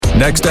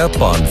Next up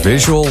on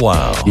Visual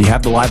Wow. You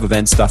have the live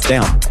event stuff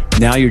down.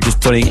 Now you're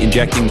just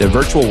injecting the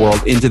virtual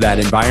world into that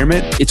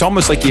environment. It's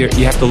almost like you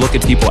have to look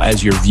at people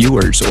as your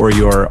viewers or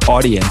your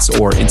audience,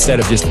 or instead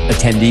of just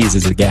attendees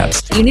as a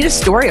guest. You need a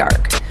story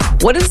arc.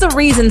 What is the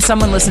reason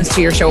someone listens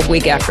to your show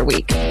week after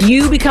week?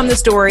 You become the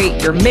story,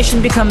 your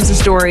mission becomes the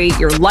story,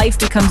 your life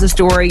becomes the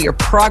story, your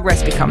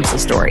progress becomes the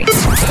story.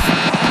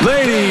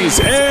 Ladies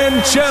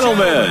and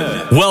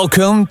gentlemen,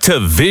 welcome to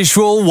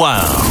Visual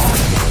Wow,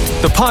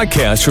 the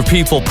podcast for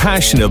people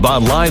passionate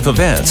about live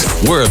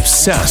events. We're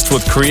obsessed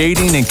with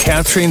creating and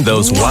capturing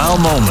those wow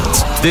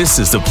moments. This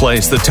is the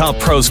place the top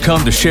pros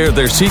come to share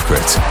their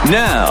secrets.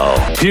 Now,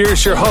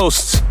 here's your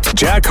hosts,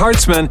 Jack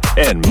Hartzman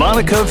and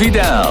Monica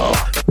Vidal.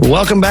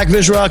 Welcome back,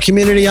 Visual Wow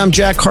community. I'm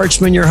Jack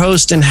Hartzman, your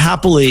host, and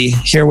happily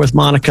here with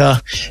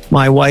Monica,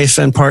 my wife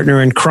and partner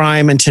in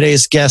crime. And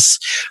today's guests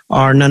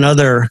are none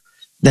other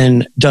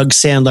than Doug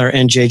Sandler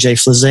and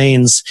JJ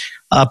Flizanes,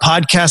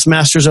 podcast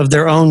masters of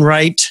their own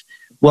right.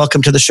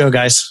 Welcome to the show,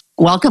 guys.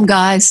 Welcome,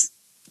 guys.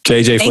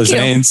 JJ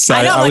Flizanes.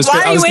 I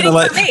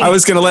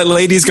was going to let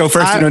ladies go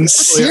first.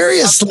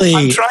 Seriously.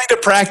 I'm trying to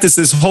practice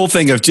this whole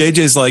thing of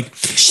JJ's like,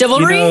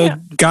 chivalry.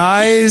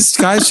 Guys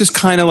just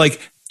kind of like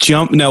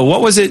jump. No,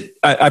 what was it?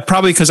 I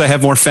probably, because I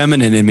have more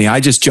feminine in me, I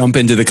just jump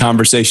into the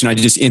conversation. I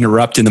just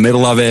interrupt in the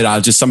middle of it.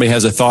 Somebody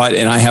has a thought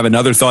and I have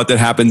another thought that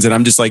happens. And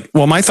I'm just like,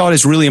 well, my thought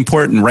is really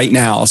important right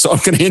now. So I'm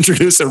going to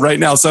introduce it right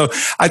now. So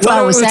I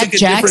thought, was that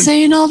Jack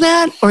saying all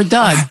that or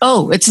Doug?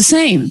 Oh, it's the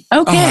same.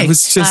 Okay.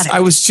 I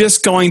was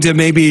just going to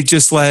maybe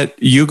just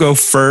let you go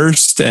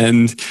first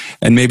and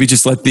maybe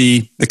just let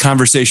the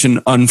conversation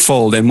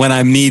unfold. And when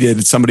I'm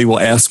needed, somebody will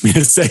ask me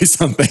to say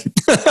something.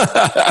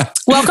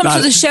 Welcome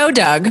to the show,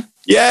 Doug.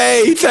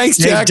 Yay. Thanks,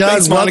 Jack. Doug,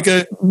 thanks,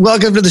 Monica.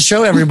 Welcome to the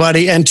show,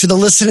 everybody. And to the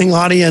listening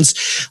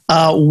audience,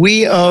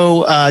 we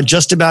owe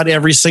just about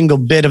every single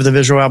bit of the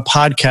Visual Wow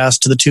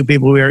podcast to the two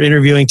people we are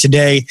interviewing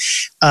today.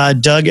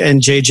 Doug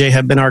and JJ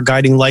have been our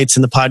guiding lights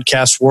in the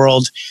podcast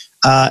world.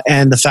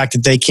 And the fact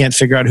that they can't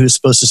figure out who's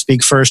supposed to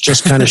speak first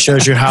just kind of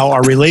shows you how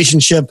our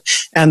relationship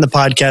and the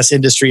podcast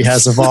industry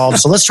has evolved.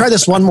 So let's try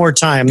this one more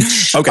time.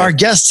 Okay. Our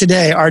guests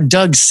today are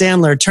Doug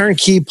Sandler,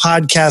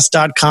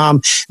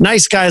 turnkeypodcast.com,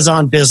 nice guys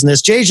on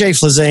business, JJ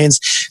Flizanes,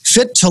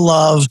 fit to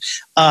love,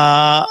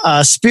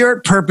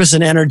 spirit, purpose,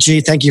 and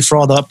energy. Thank you for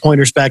all the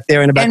pointers back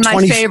there. And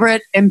my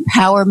favorite,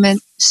 empowerment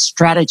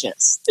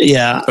strategist.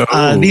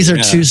 Yeah. These are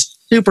two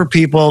super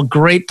people,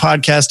 great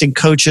podcasting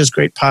coaches,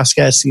 great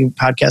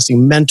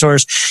podcasting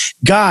mentors.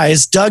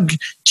 Guys, Doug,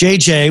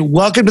 JJ,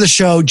 welcome to the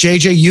show.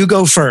 JJ, you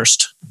go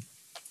first.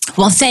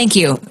 Well, thank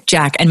you,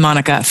 Jack and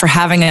Monica, for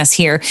having us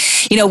here.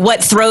 You know,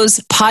 what throws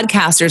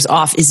podcasters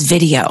off is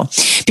video,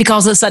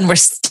 because all of a sudden we're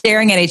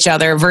staring at each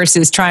other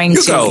versus trying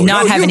to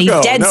not have any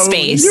dead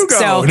space.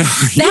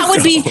 That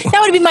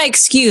would be my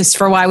excuse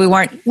for why we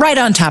weren't right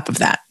on top of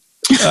that.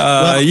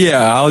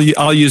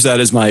 I'll use that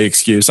as my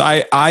excuse.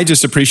 I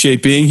just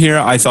appreciate being here.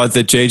 I thought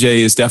that JJ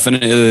is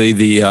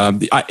definitely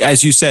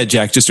as you said,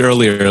 Jack, just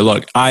earlier,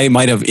 look, I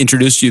might have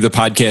introduced you to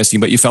podcasting,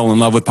 but you fell in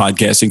love with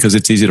podcasting because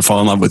it's easy to fall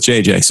in love with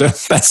JJ. So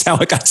that's how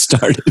it got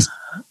started.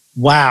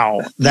 Wow.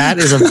 That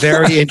is a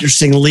very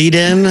interesting lead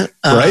in.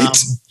 Right?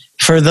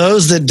 For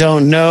those that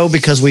don't know,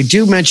 because we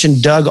do mention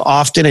Doug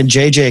often and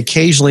JJ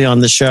occasionally on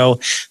the show,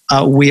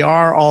 we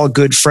are all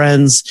good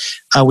friends.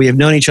 We have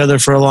known each other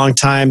for a long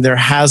time. There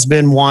has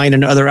been wine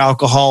and other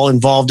alcohol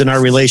involved in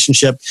our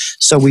relationship,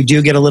 so we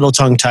do get a little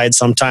tongue-tied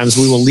sometimes.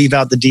 We will leave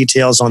out the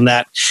details on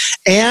that.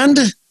 And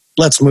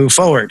let's move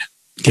forward.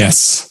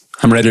 Yes,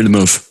 I'm ready to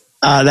move.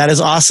 That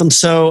is awesome.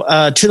 So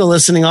to the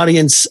listening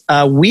audience,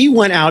 we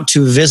went out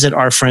to visit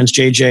our friends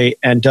JJ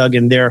and Doug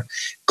in their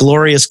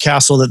glorious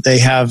castle that they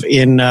have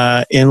in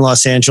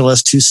Los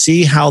Angeles to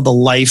see how the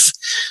life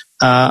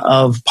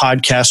of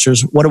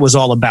podcasters, what it was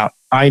all about.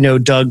 I know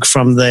Doug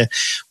from the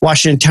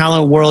Washington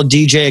Talent World,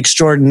 DJ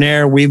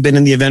extraordinaire. We've been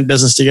in the event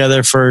business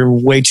together for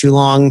way too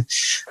long,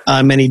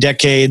 many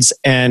decades.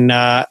 And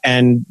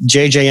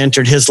JJ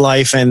entered his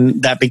life,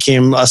 and that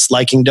became us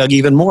liking Doug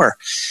even more.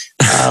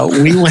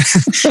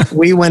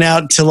 We went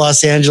out to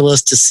Los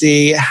Angeles to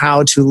see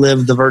how to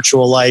live the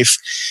virtual life.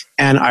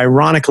 And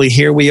ironically,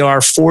 here we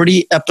are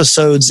 40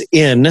 episodes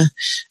in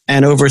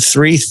and over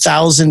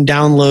 3,000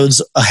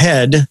 downloads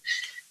ahead.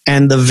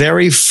 And the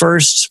very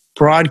first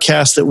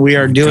broadcast that we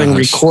are doing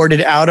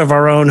recorded out of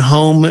our own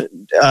home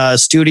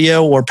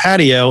studio or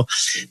patio,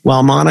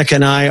 while Monica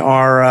and I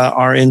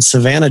are in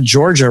Savannah,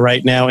 Georgia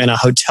right now in a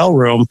hotel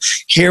room.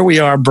 Here we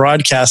are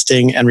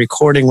broadcasting and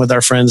recording with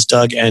our friends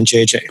Doug and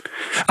JJ.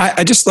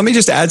 Let me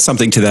just add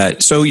something to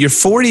that. So you're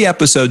 40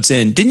 episodes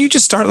in. Didn't you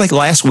just start like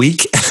last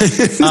week?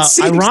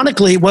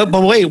 Ironically, but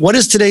wait, what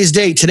is today's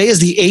date? Today is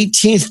the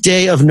 18th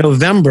day of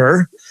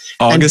November.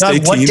 August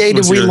 18th. What day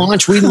did we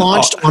launch? We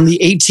launched on the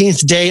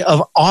 18th day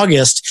of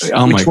August,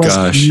 which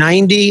was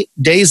 90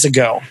 days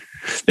ago.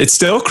 It's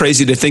still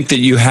crazy to think that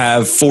you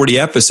have 40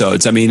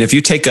 episodes. I mean, if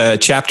you take a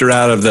chapter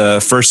out of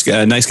the first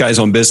Nice Guys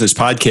on Business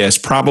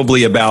podcast,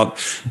 probably about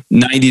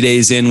 90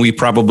 days in, we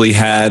probably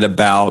had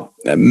about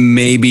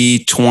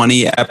maybe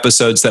 20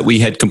 episodes that we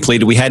had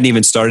completed. We hadn't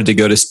even started to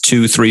go to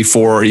 2, 3,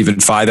 4, or even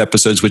 5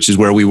 episodes, which is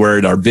where we were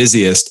at our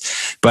busiest.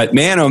 But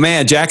man, oh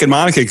man, Jack and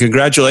Monica,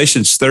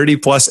 congratulations. 30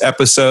 plus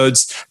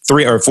episodes,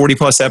 40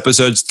 plus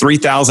episodes,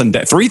 3,000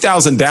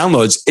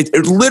 downloads.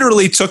 It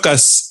literally took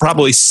us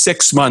probably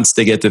 6 months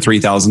to get to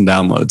 3,000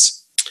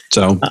 downloads.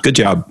 So good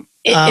job.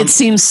 It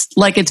seems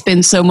like it's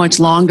been so much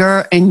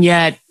longer and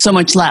yet so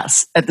much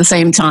less at the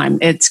same time.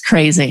 It's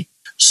crazy.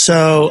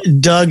 So,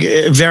 Doug,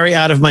 very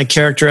out of my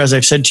character, as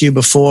I've said to you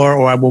before,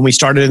 or when we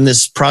started in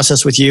this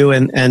process with you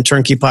and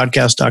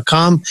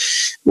turnkeypodcast.com,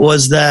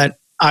 was that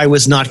I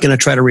was not going to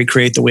try to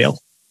recreate the wheel.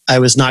 I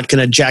was not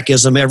going to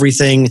Jackism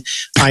everything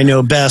I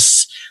know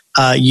best.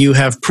 You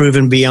have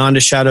proven beyond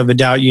a shadow of a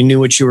doubt you knew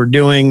what you were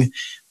doing.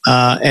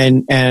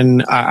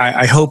 And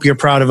I hope you're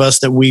proud of us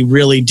that we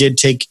really did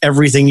take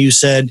everything you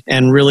said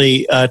and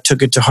really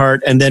took it to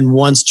heart. And then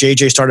once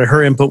JJ started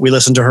her input, we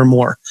listened to her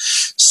more.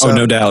 So,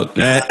 no doubt,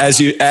 as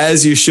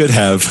you should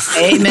have.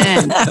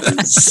 Amen.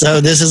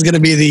 So this is going to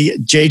be the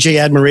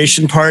JJ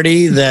admiration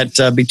party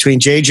that between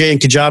JJ and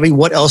Kajabi.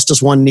 What else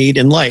does one need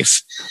in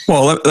life?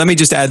 Well, let me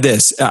just add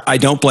this. I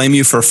don't blame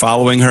you for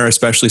following her,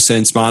 especially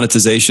since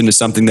monetization is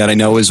something that I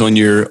know is on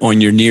your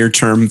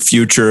near-term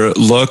future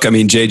look. I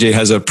mean, JJ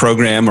has a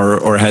program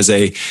or has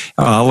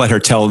I'll let her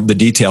tell the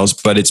details,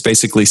 but it's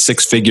basically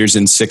 6 figures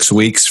in 6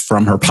 weeks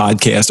from her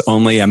podcast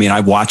only. I mean,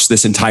 I've watched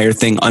this entire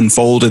thing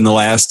unfold in the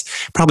last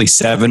probably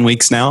 7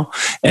 weeks now.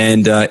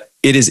 And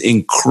it is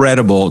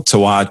incredible to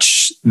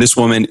watch this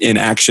woman in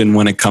action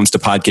when it comes to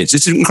podcasts.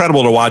 It's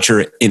incredible to watch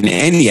her in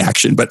any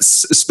action, but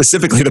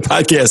specifically the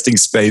podcasting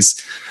space.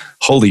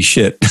 Holy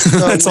shit.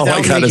 That's all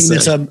I got to say.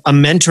 This a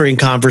mentoring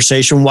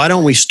conversation. Why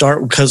don't we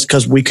start,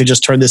 because we could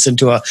just turn this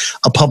into a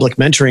public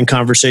mentoring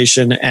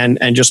conversation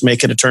and just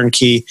make it a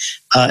turnkey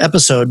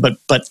episode.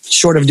 But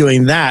short of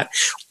doing that,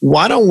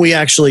 why don't we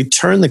actually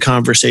turn the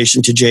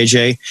conversation to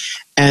JJ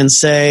and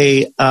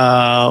say,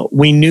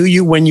 we knew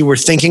you when you were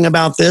thinking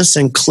about this,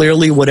 and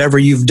clearly whatever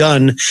you've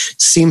done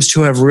seems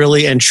to have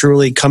really and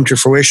truly come to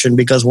fruition,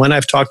 because when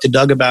I've talked to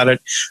Doug about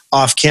it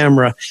off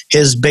camera,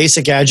 his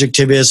basic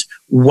adjective is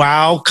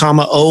wow,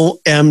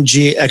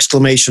 OMG,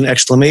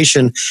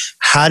 exclamation.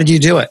 How did you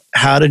do it?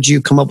 How did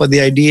you come up with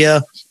the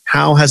idea?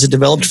 How has it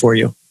developed for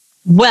you?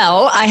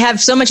 Well, I have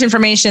so much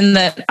information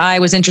that I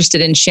was interested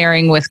in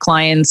sharing with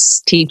clients,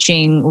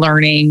 teaching,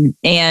 learning,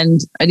 and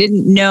I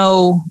didn't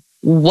know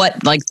what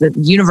the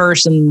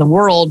universe and the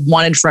world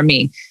wanted from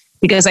me,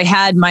 because I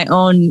had my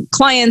own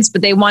clients,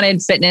 but they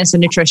wanted fitness and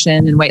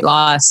nutrition and weight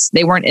loss.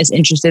 They weren't as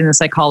interested in the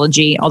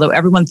psychology, although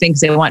everyone thinks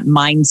they want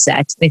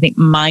mindset. They think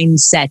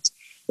mindset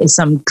is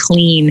some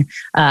clean,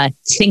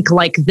 think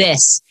like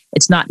this.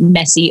 It's not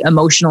messy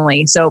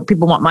emotionally. So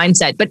people want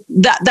mindset, but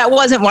that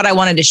wasn't what I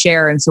wanted to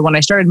share. And so when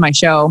I started my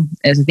show,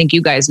 as I think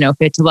you guys know,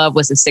 Fit to Love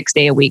was a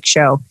 6-day-a-week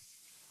show.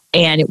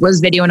 And it was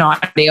video and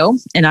audio.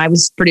 And I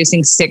was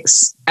producing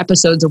 6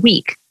 episodes a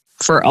week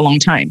for a long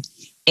time.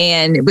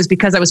 And it was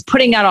because I was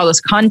putting out all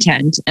this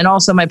content. And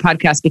also my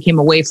podcast became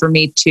a way for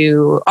me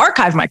to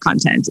archive my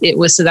content. It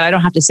was so that I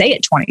don't have to say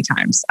it 20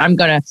 times. I'm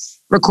going to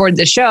record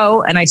the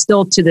show. And I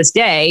still, to this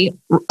day,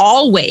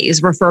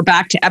 always refer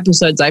back to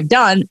episodes I've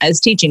done as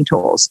teaching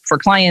tools for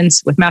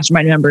clients with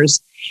mastermind members.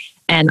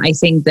 And I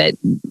think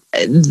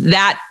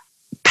that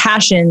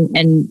passion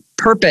and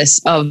purpose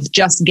of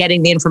just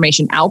getting the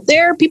information out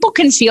there, people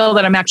can feel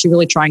that I'm actually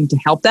really trying to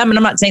help them. And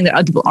I'm not saying that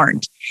other people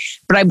aren't,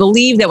 but I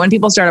believe that when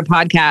people start a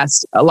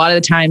podcast, a lot of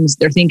the times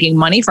they're thinking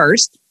money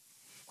first.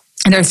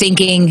 And they're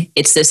thinking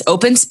it's this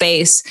open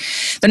space.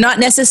 They're not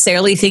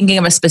necessarily thinking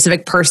of a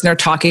specific person they're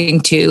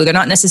talking to. They're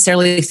not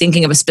necessarily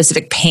thinking of a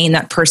specific pain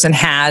that person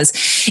has.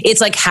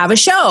 It's like, have a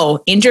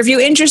show, interview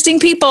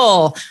interesting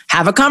people,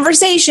 have a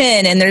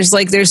conversation. And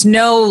there's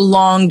no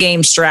long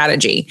game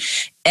strategy.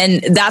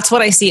 And that's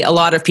what I see a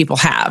lot of people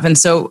have. And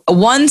so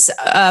once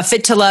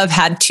Fit to Love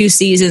had 2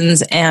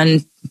 seasons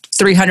and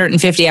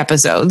 350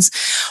 episodes,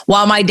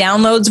 while my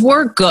downloads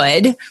were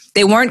good,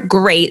 they weren't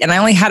great. And I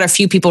only had a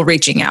few people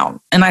reaching out.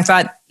 And I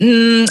thought,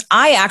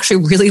 I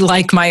actually really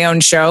like my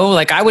own show.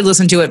 Like, I would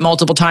listen to it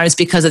multiple times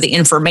because of the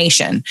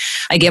information.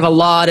 I give a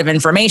lot of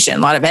information,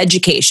 a lot of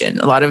education,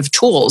 a lot of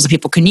tools that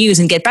people can use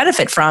and get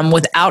benefit from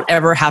without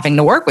ever having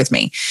to work with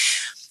me.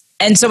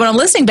 And so when I'm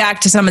listening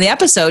back to some of the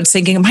episodes,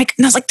 thinking, and I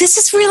was like, this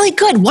is really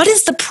good. What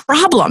is the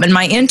problem? And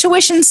my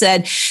intuition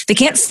said, they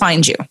can't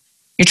find you.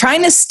 You're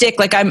trying to stick,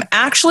 I'm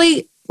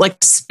actually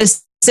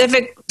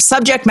specific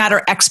subject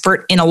matter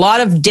expert in a lot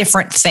of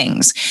different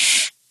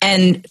things.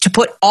 And to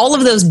put all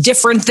of those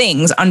different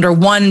things under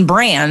one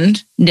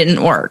brand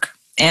didn't work.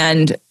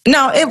 And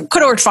no, it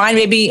could have worked fine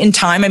maybe in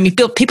time. I mean,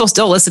 people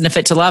still listen to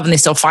Fit to Love and they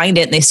still find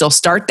it and they still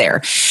start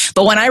there.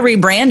 But when I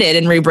rebranded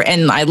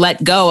and I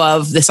let go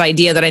of this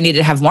idea that I needed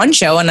to have one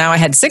show and now I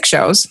had 6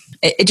 shows,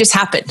 it just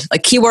happened.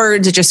 Like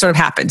keywords, it just sort of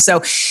happened.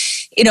 So,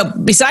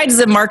 besides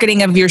the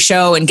marketing of your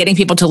show and getting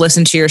people to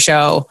listen to your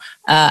show,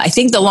 I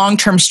think the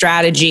long-term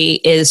strategy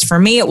is, for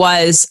me, it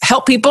was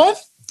help people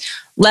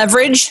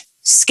leverage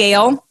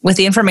scale with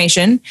the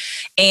information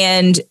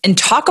and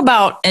talk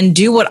about and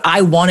do what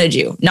I want to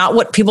do, not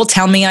what people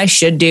tell me I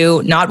should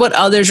do, not what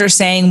others are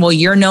saying. Well,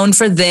 you're known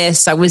for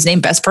this. I was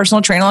named Best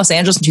Personal Trainer in Los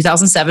Angeles in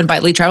 2007 by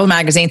Elite Travel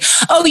Magazine.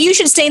 Oh, you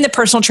should stay in the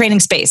personal training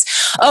space.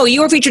 Oh,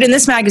 you were featured in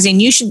this magazine.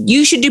 You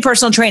should do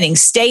personal training.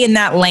 Stay in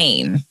that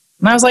lane.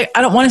 And I was like,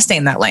 I don't want to stay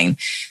in that lane.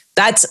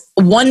 That's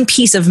one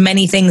piece of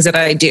many things that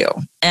I do.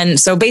 And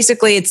so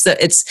basically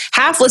it's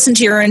half listen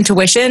to your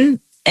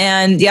intuition,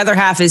 and the other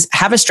half is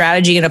have a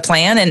strategy and a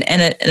plan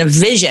and a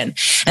vision.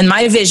 And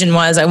my vision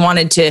was I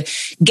wanted to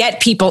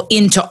get people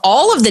into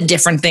all of the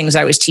different things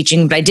I was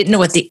teaching, but I didn't know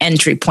what the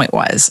entry point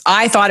was.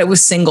 I thought it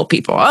was single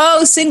people.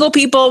 Oh, single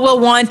people will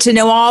want to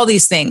know all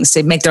these things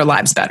to make their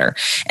lives better.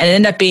 And it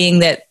ended up being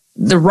that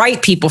the right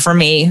people for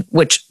me,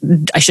 which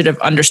I should have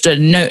understood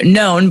and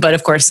known, but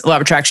of course, law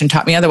of attraction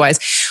taught me otherwise,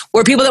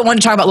 were people that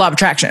wanted to talk about law of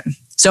attraction.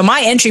 So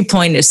my entry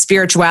point is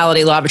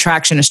spirituality, law of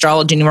attraction,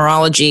 astrology,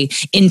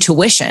 numerology,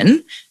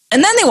 intuition.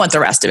 And then they want the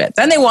rest of it.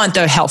 Then they want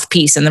the health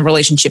piece and the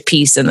relationship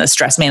piece and the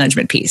stress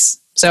management piece.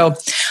 So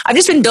I've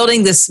just been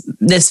building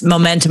this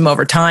momentum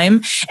over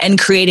time and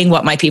creating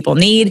what my people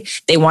need.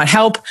 They want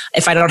help.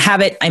 If I don't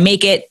have it, I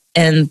make it.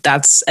 And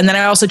then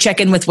I also check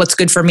in with what's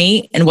good for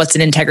me and what's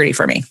an integrity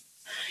for me.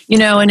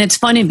 And it's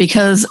funny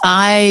because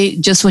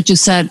just what you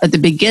said at the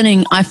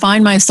beginning, I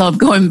find myself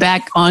going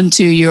back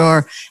onto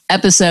your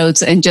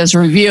episodes and just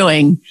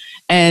reviewing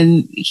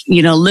and,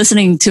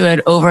 listening to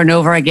it over and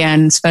over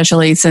again,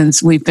 especially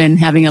since we've been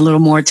having a little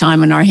more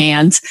time on our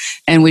hands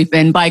and we've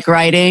been bike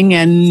riding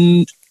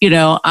and,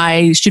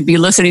 I should be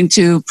listening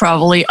to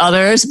probably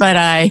others, but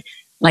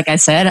like I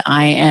said,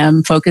 I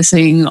am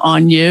focusing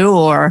on you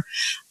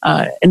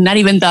and not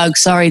even Doug.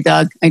 Sorry,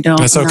 Doug. I don't.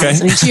 That's okay. I'm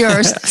listening to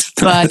yours,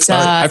 but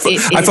I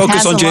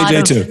focus on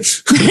JJ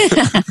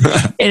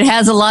too. It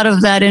has a lot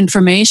of that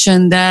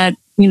information that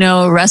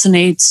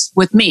resonates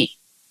with me.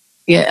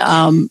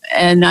 Yeah,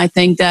 and I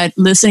think that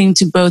listening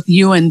to both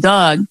you and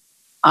Doug,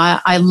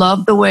 I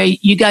love the way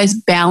you guys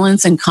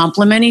balance and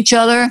complement each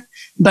other,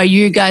 but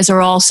you guys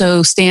are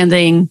also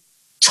standing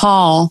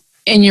tall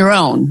in your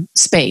own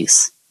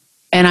space.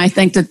 And I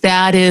think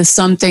that is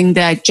something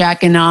that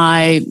Jack and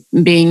I,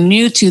 being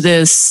new to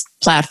this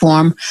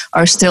platform,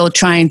 are still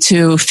trying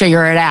to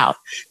figure it out.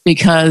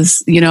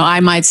 Because, I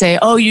might say,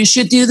 oh, you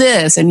should do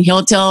this. And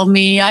he'll tell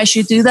me I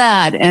should do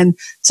that. And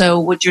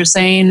so what you're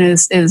saying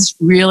is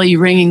really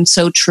ringing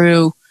so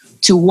true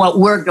to what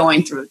we're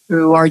going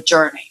through our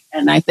journey.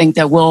 And I think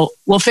that we'll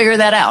figure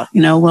that out.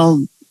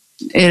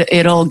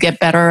 It'll get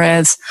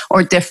better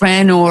or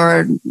different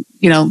or,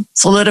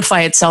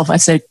 solidify itself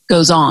as it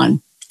goes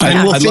on.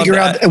 And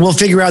we'll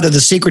figure out that the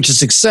secret to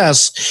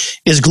success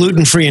is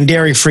gluten-free and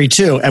dairy-free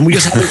too. And we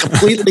just haven't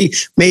completely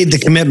made the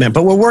commitment,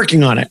 but we're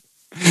working on it.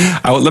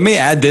 Let me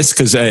add this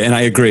because, and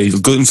I agree,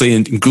 gluten-free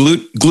and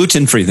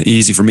gluten-free,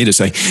 easy for me to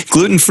say,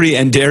 gluten-free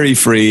and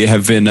dairy-free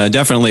have been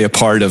definitely a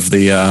part of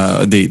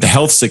the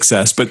health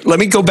success. But let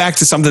me go back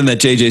to something that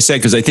JJ said,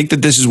 because I think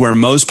that this is where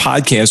most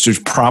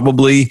podcasters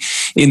probably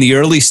in the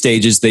early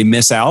stages, they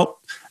miss out.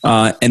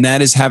 And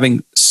that is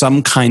having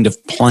some kind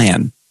of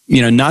plan.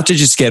 Not to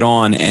just get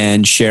on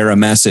and share a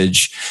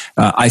message.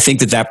 I think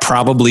that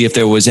probably, if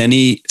there was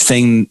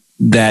anything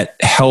that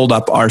held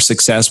up our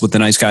success with the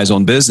Nice Guys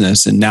Own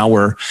Business, and now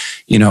we're,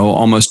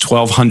 almost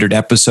 1,200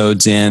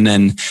 episodes in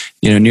and,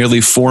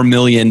 nearly 4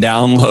 million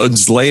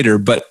downloads later.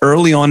 But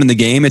early on in the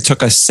game, it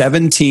took us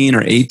 17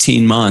 or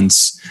 18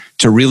 months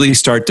to really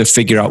start to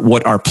figure out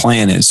what our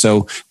plan is.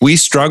 So we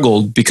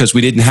struggled because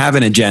we didn't have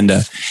an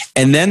agenda.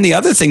 And then the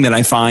other thing that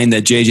I find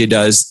that JJ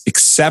does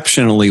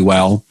exceptionally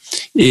well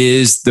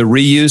is the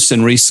reuse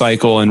and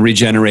recycle and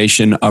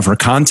regeneration of her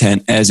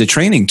content as a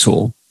training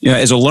tool,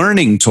 as a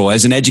learning tool,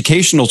 as an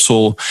educational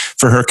tool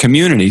for her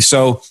community.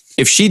 So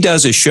if she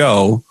does a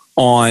show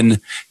on,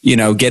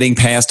 getting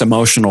past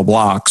emotional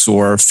blocks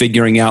or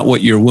figuring out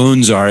what your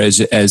wounds are as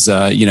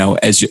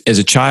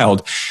a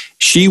child,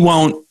 she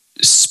won't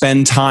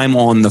spend time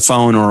on the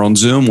phone or on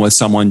Zoom with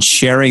someone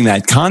sharing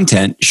that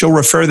content. She'll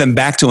refer them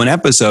back to an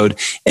episode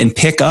and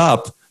pick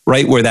up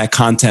right where that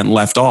content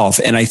left off.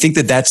 And I think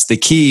that that's the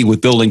key with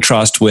building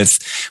trust with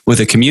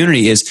a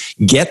community is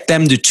get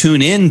them to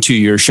tune in to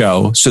your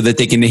show so that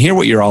they can hear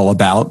what you're all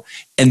about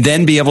and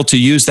then be able to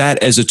use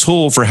that as a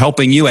tool for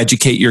helping you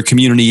educate your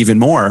community even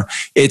more.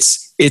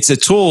 It's a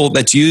tool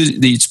that's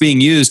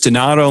being used to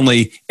not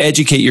only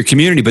educate your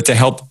community, but to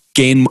help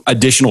gain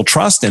additional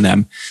trust in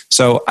them.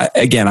 So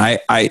again,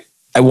 I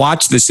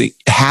watched this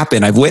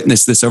happen. I've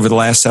witnessed this over the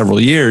last several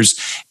years,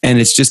 and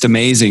it's just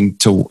amazing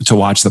to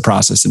watch the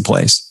process in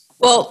place.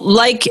 Well,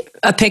 like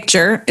a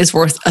picture is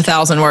worth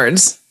 1,000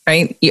 words,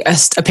 right?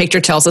 A picture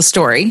tells a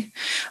story.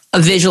 A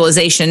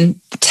visualization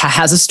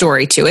has a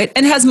story to it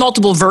and has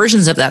multiple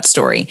versions of that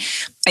story.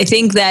 I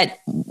think that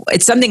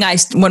it's something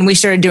when we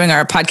started doing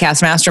our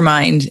podcast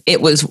mastermind, there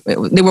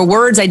were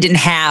words I didn't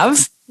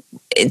have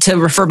to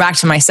refer back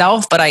to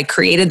myself, but I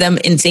created them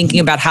in thinking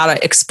about how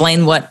to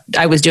explain what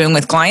I was doing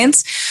with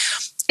clients,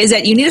 is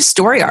that you need a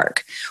story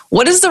arc.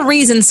 What is the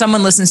reason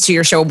someone listens to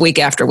your show week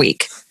after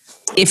week?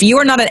 if you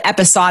are not an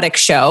episodic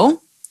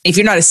show, if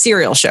you're not a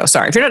serial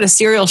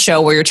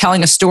show where you're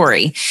telling a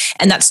story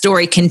and that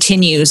story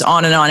continues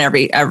on and on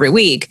every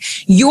week,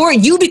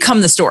 you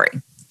become the story.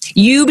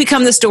 You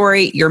become the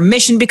story. Your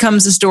mission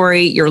becomes the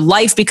story. Your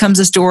life becomes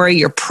the story.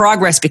 Your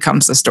progress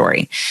becomes the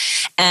story.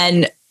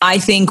 And I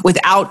think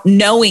without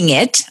knowing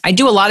it, I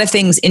do a lot of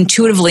things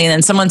intuitively. And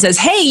then someone says,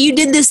 hey, you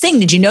did this thing.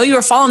 Did you know you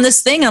were following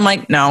this thing? I'm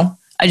like, no,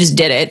 I just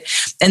did it.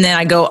 And then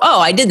I go, oh,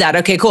 I did that.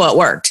 Okay, cool. It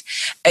worked.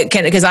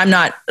 Because I'm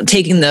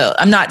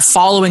not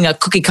following a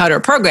cookie cutter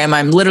program.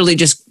 I'm literally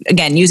just,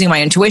 again, using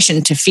my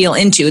intuition to feel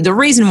into the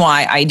reason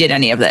why I did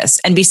any of this.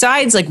 And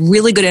besides like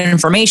really good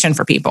information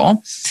for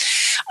people,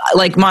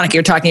 like Monica,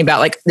 you're talking about,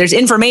 like there's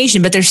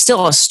information, but there's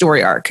still a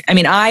story arc. I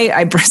mean,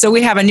 so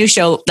we have a new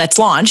show that's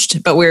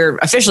launched, but we're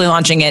officially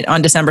launching it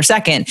on December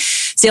 2nd,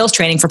 sales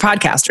training for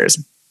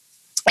podcasters.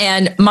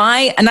 And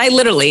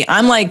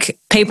I'm like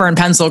paper and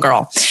pencil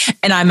girl,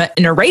 and I'm an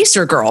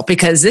eraser girl,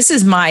 because this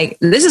is my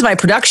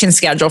production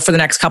schedule for the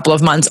next couple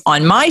of months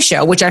on my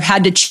show, which I've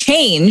had to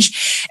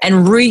change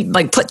and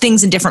put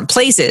things in different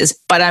places,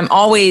 but I'm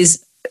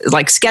always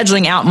like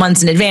scheduling out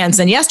months in advance.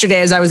 And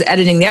yesterday, as I was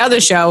editing the other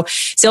show,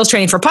 Sales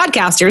Training for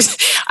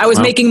Podcasters, I was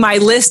making my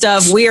list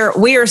of we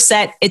are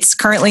set. It's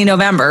currently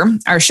November.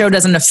 Our show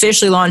doesn't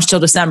officially launch till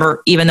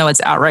December, even though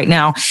it's out right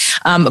now.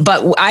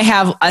 But I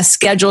have a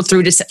schedule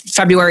through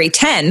February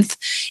 10th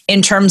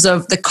in terms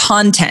of the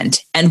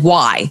content and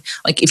why.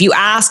 Like if you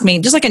ask me,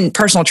 just like in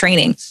personal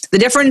training, the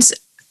difference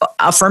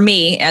for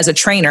me as a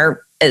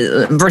trainer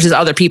versus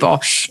other people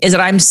is that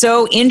I'm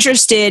so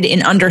interested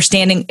in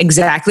understanding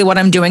exactly what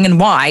I'm doing and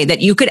why,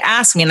 that you could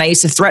ask me. And I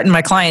used to threaten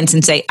my clients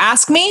and say,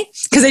 ask me,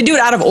 because they do it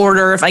out of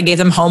order if I gave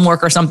them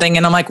homework or something.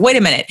 And I'm like, wait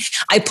a minute,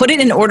 I put it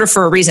in order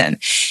for a reason.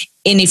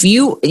 And if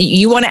you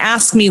want to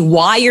ask me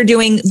why you're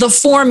doing the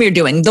form you're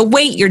doing, the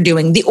weight you're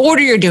doing, the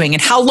order you're doing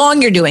it, how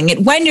long you're doing it,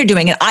 when you're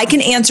doing it, I can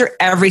answer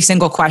every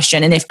single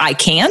question. And if I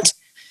can't,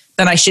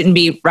 then I shouldn't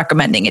be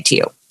recommending it to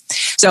you.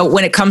 So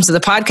when it comes to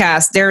the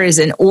podcast, there is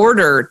an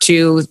order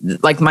to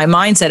like my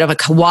mindset of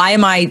like, why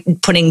am I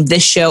putting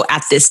this show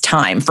at this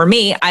time? For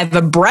me, I have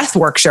a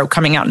breathwork show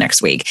coming out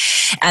next week.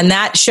 And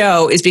that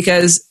show is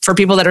because for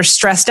people that are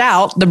stressed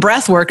out, the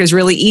breathwork is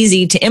really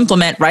easy to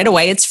implement right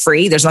away. It's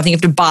free. There's nothing you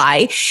have to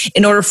buy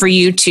in order for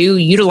you to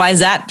utilize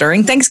that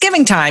during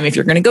Thanksgiving time if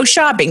you're going to go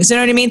shopping. So you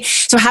know what I mean?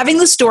 So having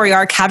the story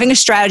arc, having a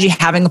strategy,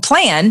 having a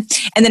plan.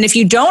 And then if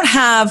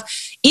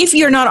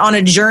you're not on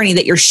a journey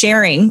that you're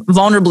sharing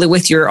vulnerably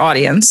with your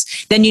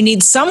audience, then you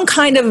need some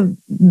kind of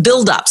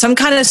build up, some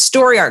kind of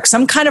story arc,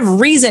 some kind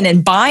of reason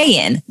and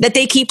buy-in that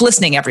they keep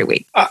listening every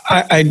week.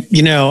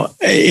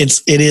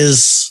 It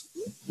is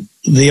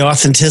the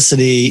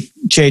authenticity,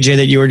 JJ,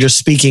 that you were just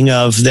speaking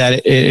of,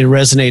 that it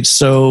resonates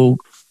so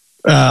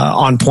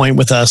on point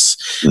with us.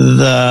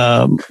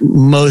 The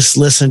most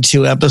listened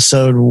to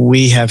episode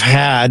we have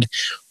had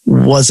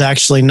was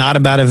actually not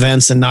about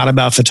events and not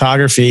about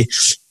photography.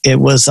 It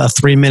was a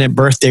 3-minute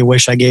birthday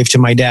wish I gave to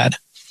my dad,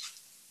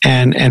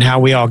 and how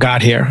we all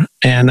got here.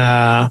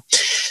 And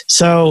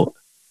so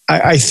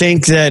I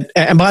think that,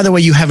 and by the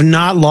way, you have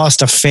not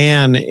lost a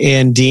fan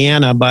in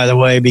Deanna, by the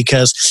way,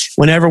 because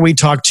whenever we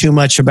talk too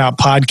much about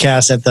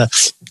podcasts at the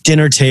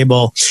dinner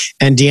table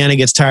and Deanna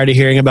gets tired of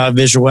hearing about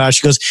Visual Wow,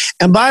 she goes,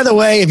 and by the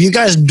way, if you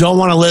guys don't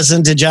want to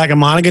listen to Jack and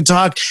Monica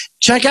talk,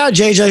 check out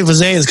JJ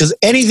Flizanes, because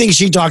anything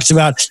she talks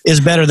about is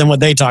better than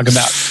what they talk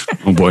about.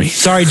 Oh boy.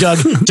 Sorry, Doug.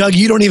 Doug,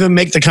 you don't even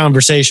make the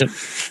conversation.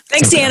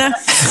 Thanks, Deanna.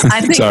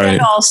 I think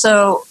that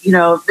also,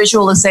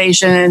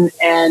 visualization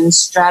and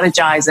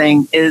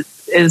strategizing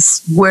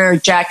is where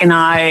Jack and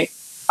I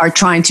are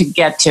trying to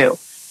get to.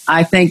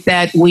 I think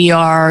that we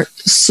are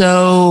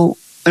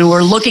and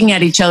we're looking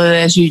at each other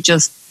as you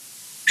just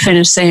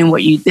finished saying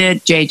what you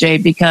did,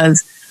 JJ,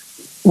 because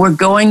we're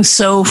going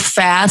so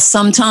fast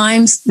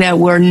sometimes that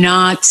we're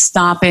not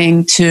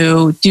stopping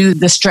to do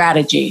the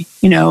strategy.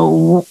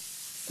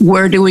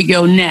 Where do we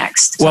go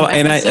next? Well,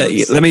 and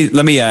let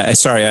me.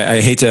 Sorry, I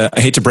hate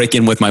to break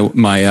in with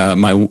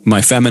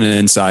my feminine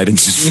inside and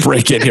just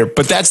break it here,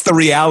 but that's the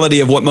reality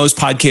of what most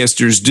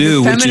podcasters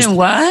do. Feminine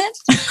what?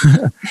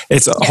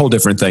 It's a whole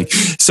different thing.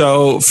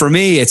 So for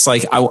me, it's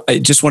like I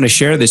just want to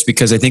share this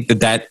because I think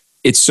that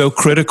it's so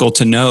critical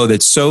to know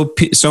that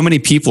so many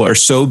people are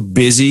so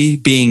busy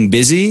being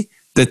busy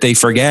that they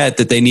forget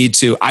that they need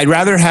to. I'd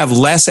rather have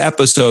less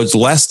episodes,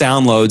 less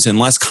downloads, and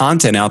less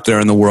content out there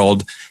in the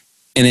world.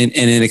 And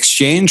in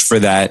exchange for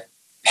that,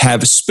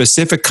 have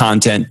specific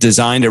content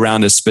designed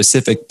around a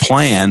specific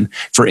plan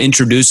for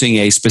introducing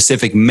a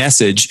specific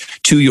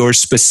message to your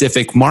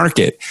specific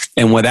market.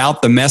 And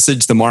without the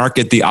message, the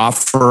market, the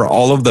offer,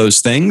 all of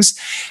those things,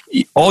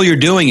 all you're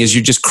doing is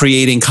you're just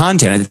creating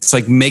content. It's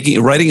like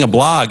writing a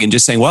blog and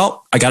just saying,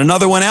 well, I got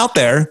another one out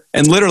there.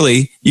 And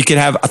literally you could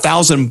have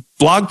 1,000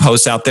 blog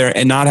posts out there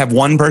and not have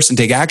one person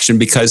take action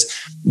because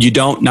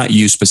not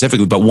you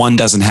specifically, but one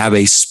doesn't have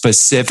a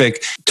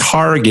specific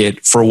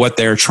target for what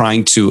they're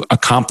trying to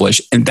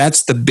accomplish. And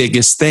that's the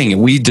biggest thing.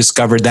 And we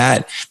discovered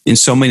that in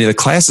so many of the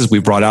classes we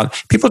brought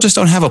out, people just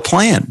don't have a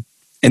plan.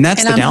 And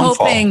that's the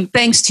downfall. I'm hoping,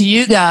 thanks to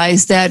you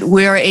guys, that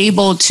we're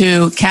able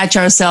to catch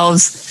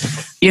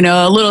ourselves,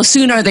 a little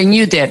sooner than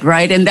you did,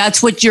 right? And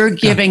that's what you're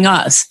giving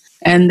us.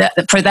 And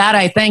for that,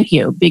 I thank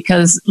you,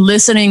 because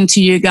listening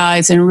to you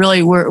guys, and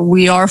really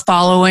we are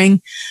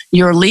following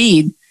your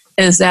lead,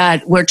 is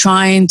that we're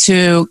trying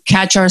to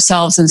catch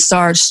ourselves and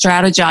start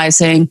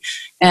strategizing.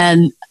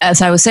 And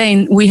as I was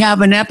saying, we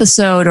have an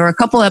episode or a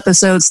couple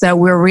episodes that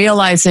we're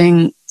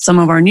realizing, some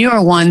of our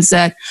newer ones,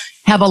 that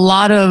have a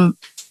lot of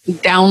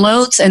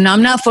downloads. And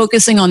I'm not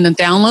focusing on the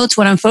downloads.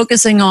 What I'm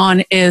focusing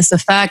on is the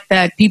fact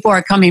that people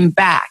are coming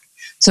back.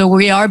 So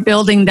we are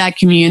building that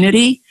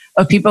community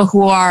of people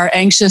who are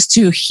anxious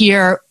to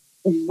hear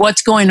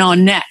what's going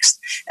on next.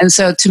 And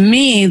so to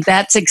me,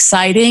 that's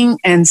exciting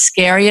and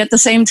scary at the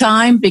same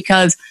time,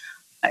 because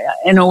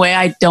in a way,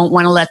 I don't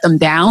want to let them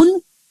down.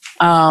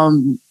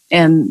 And,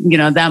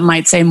 that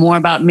might say more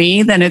about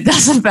me than it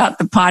does about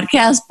the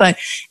podcast, but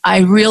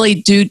I really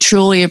do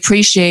truly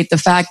appreciate the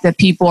fact that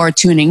people are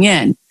tuning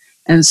in.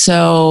 And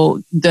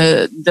so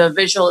the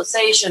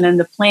visualization and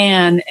the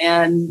plan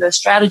and the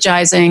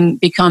strategizing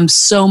becomes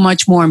so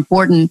much more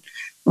important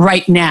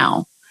right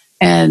now.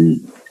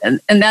 And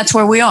that's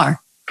where we are.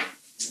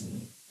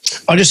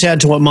 I'll just add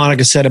to what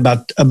Monica said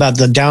about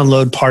the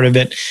download part of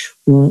it.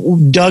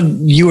 Doug,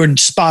 you were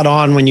spot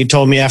on when you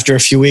told me after a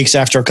few weeks,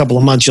 after a couple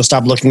of months, you'll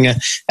stop looking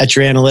at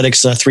your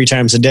analytics 3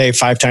 times a day,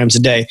 5 times a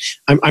day.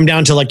 I'm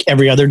down to like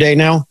every other day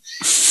now.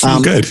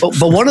 Good.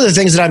 But one of the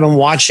things that I've been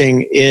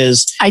watching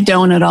is I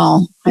don't at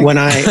all. When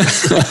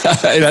that's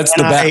the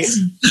best.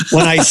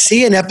 When I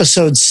see an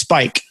episode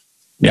spike.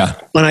 Yeah.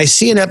 When I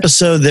see an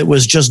episode that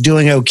was just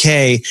doing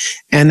okay,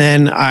 and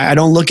then I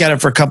don't look at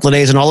it for a couple of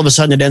days, and all of a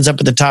sudden it ends up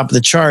at the top of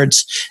the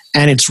charts,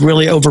 and it's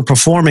really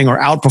overperforming or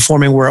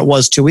outperforming where it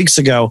was 2 weeks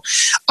ago,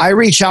 I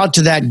reach out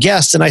to that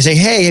guest and I say,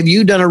 hey, have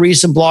you done a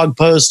recent blog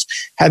post?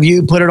 Have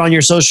you put it on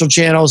your social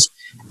channels?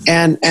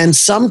 And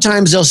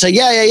sometimes they'll say,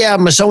 yeah,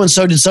 my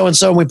so-and-so did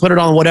so-and-so, and we put it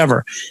on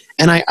whatever.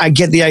 And I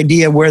get the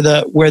idea where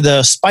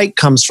the spike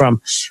comes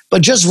from.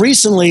 But just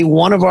recently,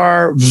 one of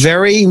our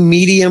very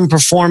medium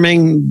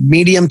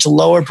to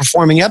lower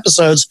performing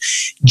episodes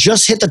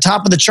just hit the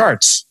top of the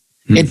charts.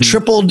 Mm-hmm. It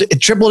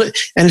tripled,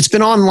 and it's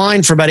been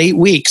online for about 8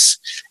 weeks.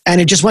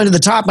 And it just went to the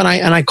top, and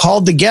I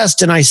called the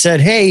guest and I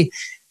said, hey,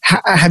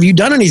 have you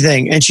done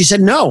anything? And she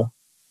said, no.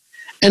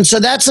 And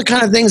so that's the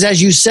kind of things,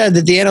 as you said,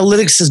 that the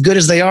analytics, as good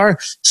as they are,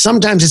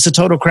 sometimes it's a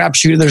total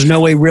crapshoot. There's no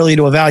way really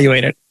to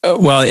evaluate it.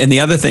 Well, and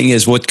the other thing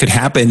is what could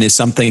happen is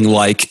something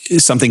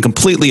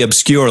completely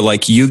obscure,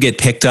 like you get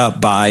picked up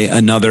by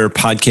another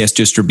podcast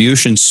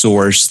distribution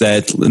source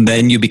that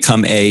then you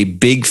become a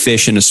big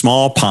fish in a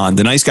small pond.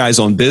 The Nice Guys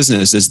Own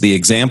Business is the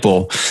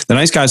example. The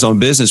Nice Guys Own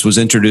Business was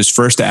introduced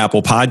first to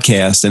Apple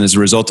Podcasts, and as a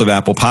result of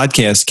Apple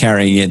Podcasts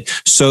carrying it,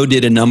 so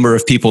did a number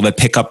of people that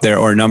pick up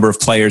a number of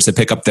players that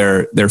pick up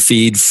their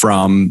feed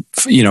from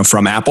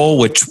Apple,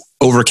 which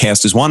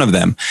Overcast is one of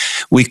them.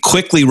 We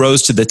quickly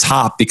rose to the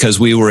top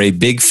because we were a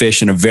big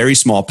fish in a very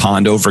small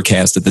pond,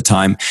 Overcast at the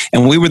time.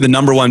 And we were the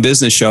number one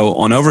business show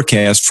on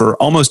Overcast for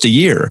almost a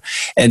year.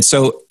 And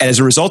so as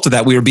a result of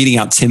that, we were beating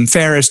out Tim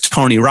Ferriss,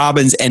 Tony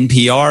Robbins,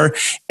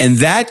 NPR, and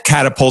that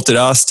catapulted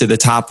us to the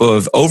top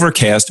of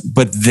Overcast.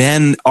 But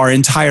then our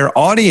entire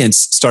audience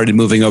started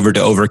moving over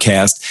to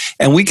Overcast,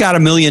 and we got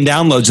 1 million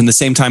downloads in the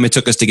same time it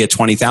took us to get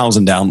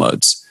 20,000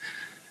 downloads.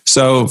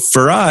 So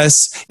for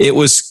us, it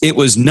was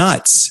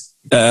nuts.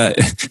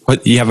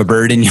 What, you have a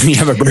bird and you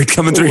have a bird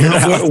coming through your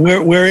house?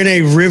 We're in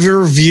a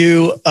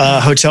Riverview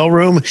hotel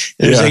room.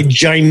 There's a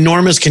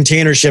ginormous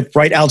container ship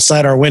right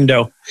outside our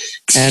window.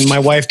 And my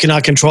wife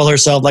cannot control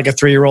herself like a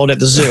 3-year-old at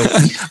the zoo.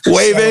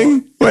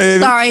 Waving.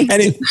 Sorry.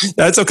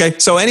 That's okay.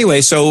 So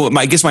anyway,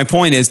 I guess my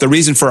point is the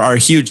reason for our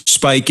huge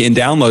spike in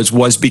downloads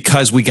was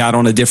because we got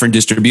on a different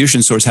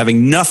distribution source,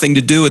 having nothing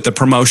to do with the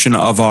promotion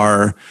of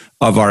our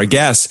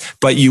guests.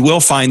 But you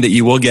will find that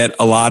you will get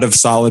a lot of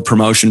solid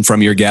promotion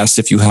from your guests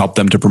if you help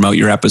them to promote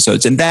your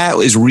episodes. And that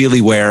is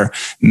really where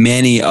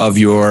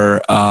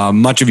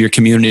much of your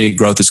community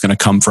growth is going to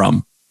come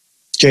from.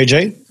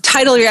 JJ?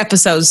 Title your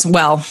episodes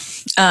well.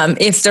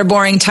 If they're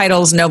boring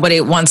titles,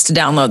 nobody wants to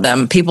download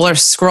them. People are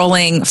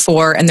scrolling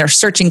and they're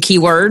searching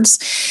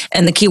keywords,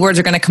 and the keywords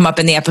are going to come up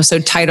in the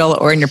episode title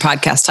or in your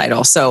podcast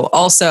title. So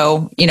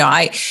also,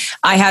 I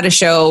had a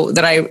show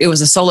it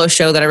was a solo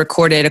show that I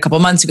recorded a couple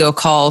months ago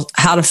called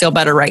How to Feel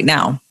Better Right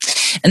Now.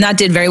 And that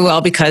did very well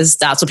because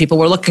that's what people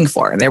were looking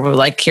for. They were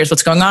like, here's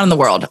what's going on in the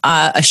world.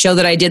 A show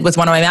that I did with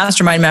one of my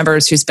mastermind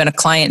members who's been a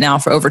client now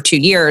for over 2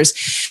 years.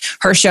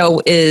 Her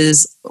show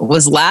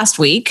was last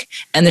week,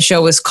 and the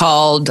show was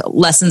called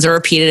Lessons Are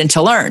Repeated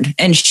Until Learned.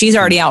 And she's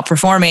already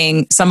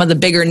outperforming some of the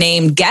bigger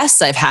name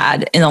guests I've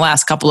had in the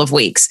last couple of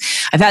weeks.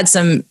 I've had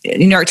some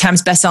New York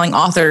Times bestselling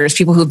authors,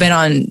 people who've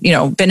been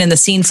been in the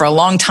scene for a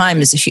long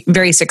time, is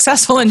very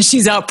successful, and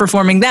she's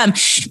outperforming them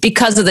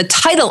because of the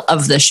title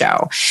of the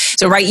show.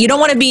 So, right, you don't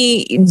want to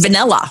be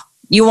vanilla.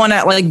 You want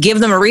to give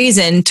them a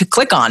reason to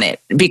click on it,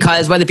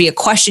 because whether it be a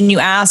question you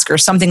ask or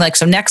something like,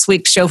 so next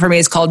week's show for me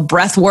is called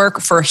Breath Work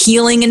for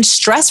Healing and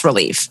Stress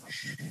Relief.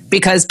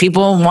 because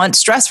people want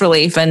stress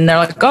relief and they're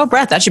like, oh,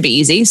 breath, that should be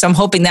easy. So I'm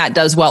hoping that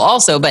does well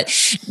also, but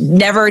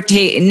never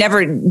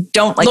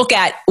don't look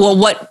at, well,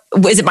 what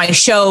is it, my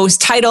show's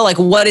title? Like,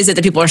 what is it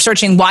that people are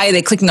searching? Why are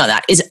they clicking on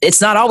that? It's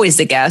not always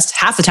the guest.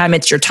 Half the time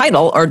it's your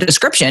title or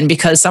description,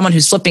 because someone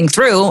who's flipping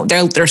through,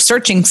 they're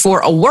searching for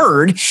a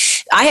word.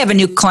 I have a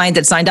new client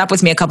that signed up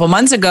with me a couple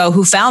months ago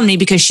who found me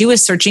because she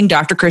was searching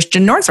Dr.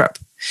 Christian Northrup.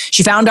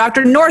 She found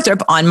Dr.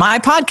 Northrup on my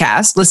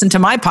podcast, listened to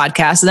my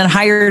podcast, and then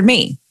hired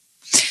me.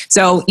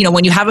 So,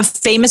 when you have a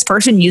famous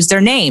person, use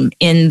their name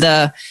in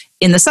the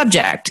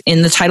subject,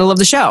 in the title of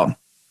the show,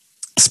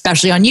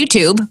 especially on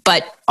YouTube,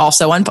 but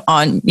also on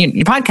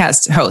your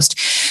podcast host.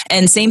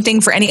 And same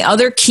thing for any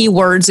other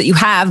keywords that you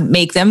have,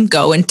 make them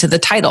go into the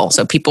title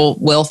so people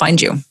will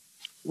find you.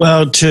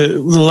 Well, the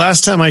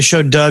last time I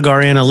showed Doug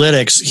our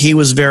analytics, he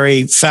was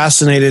very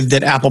fascinated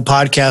that Apple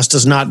Podcast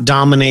does not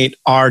dominate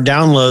our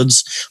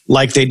downloads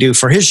like they do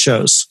for his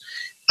shows.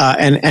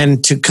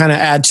 And to kind of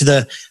add to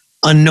the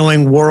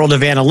unknowing world of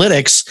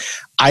analytics,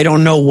 I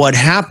don't know what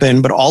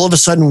happened, but all of a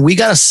sudden we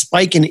got a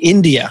spike in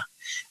India,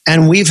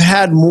 and we've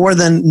had more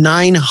than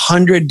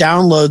 900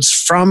 downloads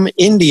from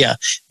India.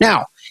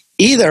 Now,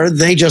 either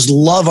they just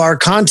love our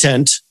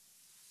content.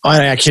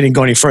 I can't even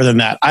go any further than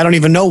that. I don't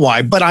even know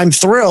why, but I'm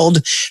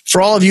thrilled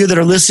for all of you that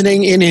are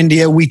listening in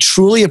India. We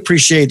truly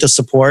appreciate the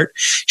support.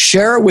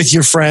 Share it with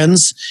your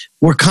friends.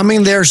 We're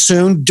coming there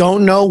soon.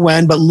 Don't know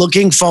when, but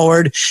looking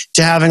forward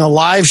to having a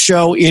live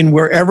show in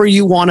wherever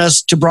you want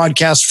us to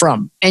broadcast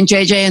from. And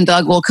JJ and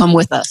Doug will come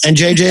with us.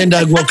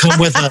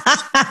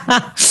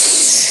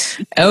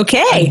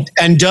 Okay.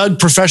 And Doug,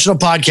 professional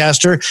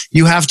podcaster,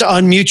 you have to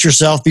unmute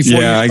yourself before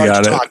you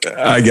start to talk.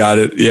 I got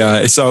it.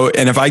 Yeah. So,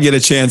 and if I get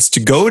a chance to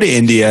go to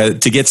India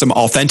to get some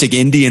authentic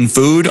Indian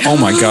food, oh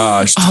my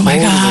gosh. Oh my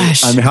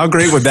gosh. I mean, how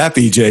great would that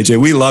be, JJ?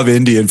 We love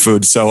Indian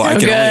food. So I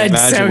can only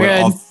imagine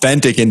what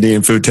authentic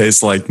Indian food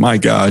tastes like. My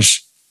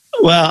gosh.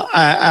 Well,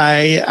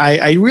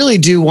 I really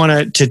do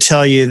want to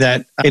tell you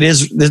that it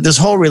is this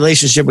whole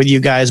relationship with you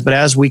guys, but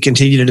as we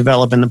continue to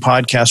develop in the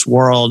podcast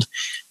world,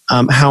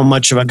 how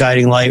much of a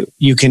guiding light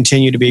you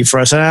continue to be for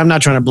us. And I'm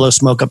not trying to blow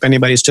smoke up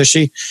anybody's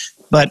tushy,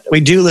 but we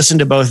do listen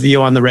to both of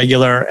you on the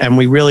regular, and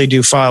we really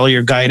do follow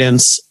your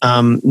guidance,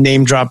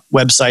 name drop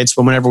websites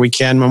whenever we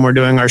can when we're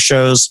doing our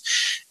shows.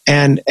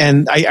 And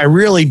I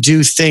really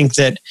do think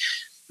that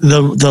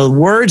the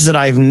words that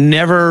I've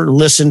never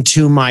listened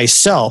to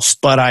myself,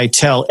 but I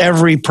tell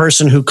every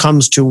person who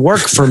comes to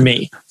work for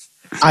me,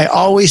 I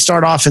always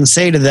start off and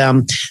say to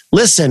them,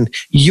 listen,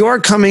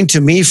 you're coming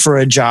to me for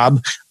a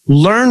job.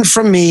 Learn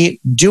from me,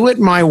 do it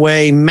my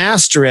way,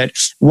 master it.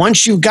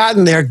 Once you've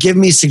gotten there, give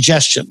me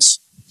suggestions.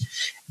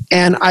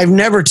 And I've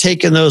never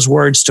taken those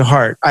words to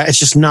heart. It's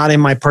just not in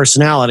my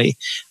personality.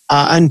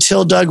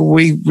 Until, Doug,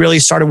 we really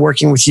started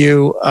working with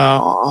you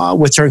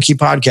with Turnkey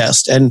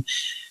Podcast. And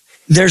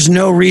there's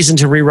no reason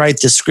to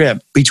rewrite the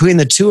script. Between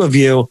the two of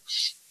you,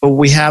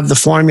 we have the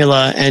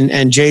formula, and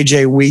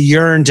JJ, we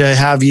yearn to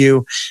have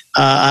you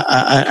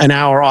an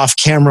hour off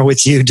camera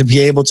with you to be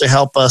able to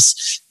help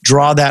us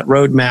draw that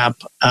roadmap,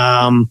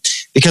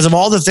 because of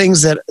all the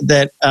things that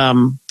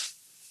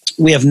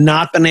we have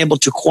not been able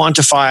to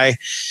quantify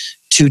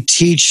to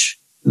teach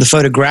the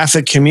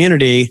photographic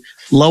community.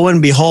 Lo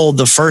and behold,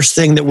 the first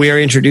thing that we are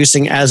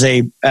introducing as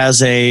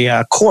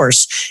a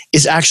course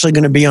is actually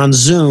going to be on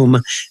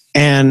Zoom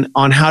and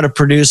on how to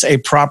produce a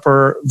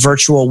proper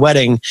virtual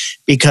wedding,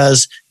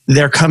 because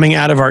they're coming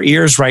out of our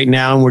ears right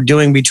now, and we're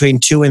doing between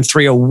 2 and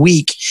 3 a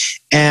week.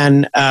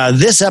 And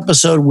this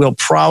episode will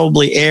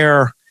probably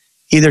air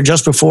either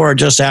just before or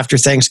just after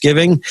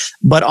Thanksgiving.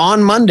 But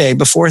on Monday,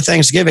 before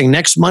Thanksgiving,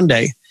 next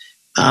Monday,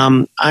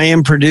 I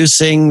am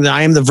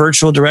the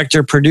virtual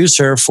director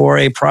producer for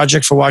a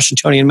project for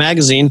Washingtonian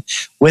Magazine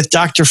with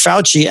Dr.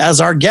 Fauci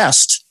as our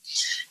guest.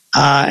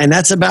 And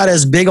that's about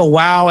as big a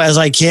wow as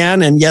I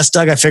can. And yes,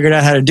 Doug, I figured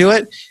out how to do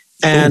it.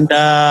 And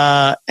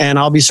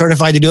I'll be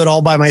certified to do it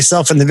all by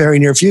myself in the very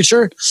near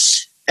future.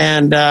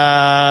 And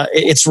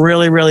it's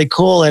really, really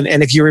cool. And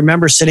if you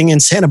remember sitting in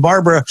Santa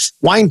Barbara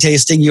wine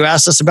tasting, you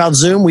asked us about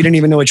Zoom. We didn't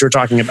even know what you were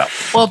talking about.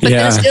 Well, but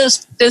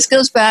this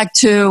goes back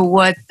to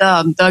what,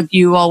 Doug,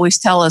 you always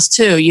tell us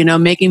too,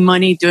 making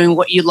money, doing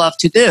what you love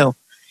to do.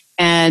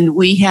 And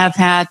we have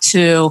had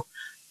to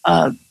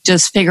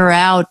just figure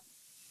out,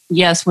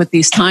 yes, with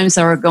these times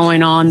that are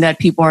going on, that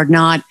people are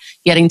not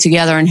getting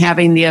together and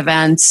having the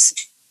events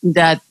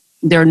that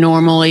they're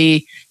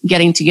normally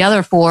getting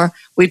together for.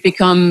 We've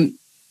become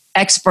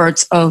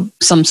experts of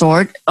some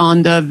sort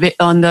on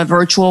the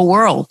virtual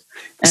world.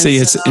 And see,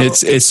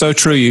 it's so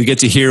true. You get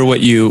to hear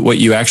what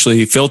you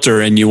actually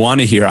filter and you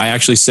want to hear. I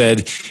actually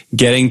said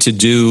getting to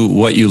do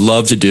what you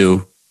love to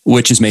do,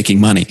 which is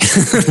making money.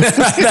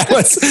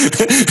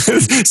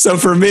 So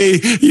for me,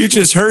 you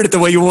just heard it the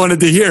way you wanted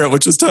to hear it,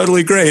 which was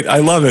totally great. I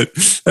love it.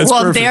 That's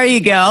perfect. There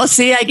you go.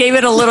 See, I gave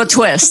it a little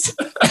twist.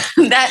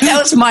 that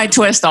was my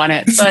twist on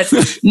it. But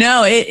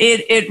no,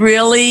 it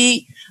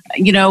really,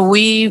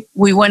 we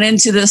went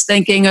into this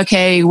thinking,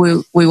 okay,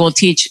 we will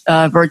teach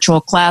virtual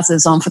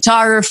classes on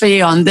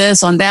photography, on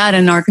this, on that.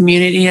 And our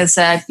community has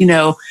said,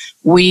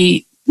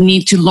 we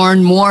need to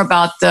learn more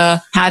about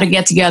how to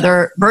get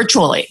together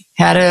virtually,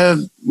 how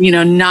to,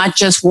 not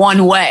just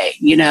one way,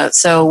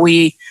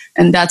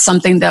 and that's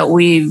something that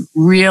we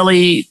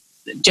really,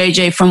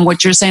 JJ, from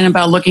what you're saying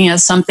about looking at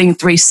something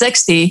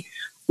 360,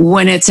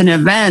 when it's an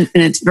event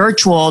and it's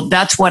virtual,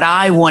 that's what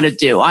I want to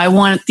do. I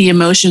want the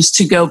emotions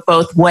to go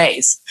both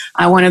ways.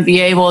 I want to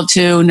be able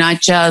to not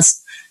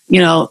just,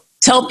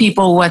 tell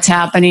people what's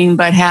happening,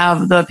 but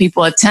have the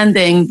people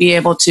attending be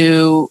able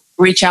to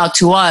reach out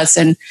to us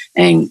and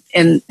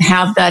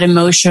have that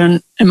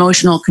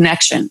emotional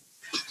connection.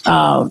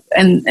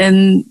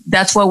 And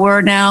that's what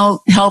we're now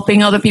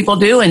helping other people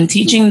do and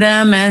teaching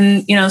them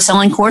and,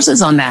 selling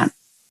courses on that.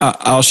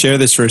 I'll share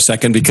this for a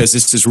second because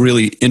this is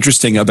really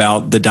interesting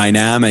about the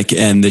dynamic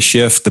and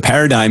the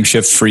paradigm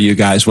shift for you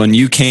guys. When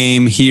you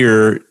came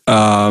here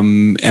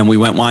and we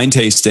went wine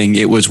tasting,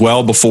 it was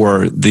well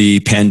before the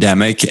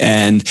pandemic,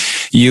 and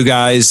you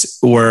guys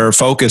were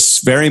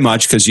focused very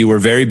much because you were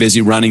very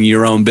busy running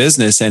your own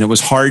business, and it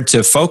was hard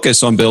to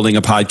focus on building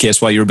a podcast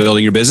while you were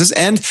building your business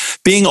and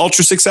being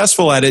ultra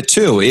successful at it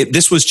too.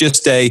 This was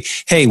just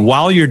hey,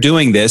 while you're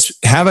doing this,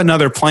 have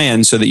another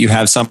plan so that you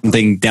have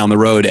something down the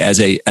road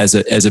as a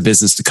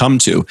business to come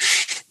to.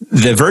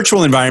 The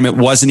virtual environment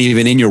wasn't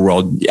even in your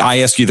world. I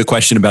asked you the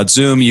question about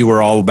Zoom. You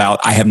were all about,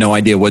 I have no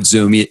idea what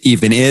Zoom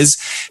even is.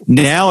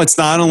 Now it's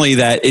not only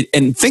that,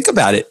 and think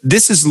about it.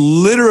 This is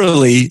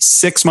literally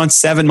 6 months,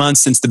 7 months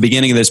since the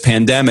beginning of this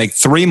pandemic,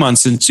 3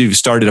 months since you've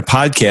started a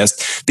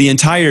podcast. The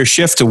entire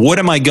shift to what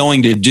am I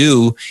going to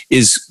do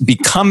is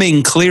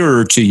becoming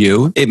clearer to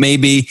you. It may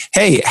be,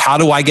 hey, how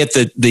do I get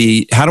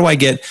how do I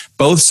get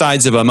both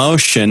sides of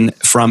emotion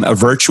from a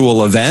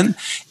virtual event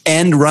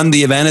and run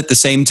the event at the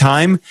same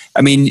time?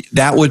 I mean,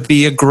 that would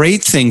be a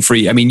great thing for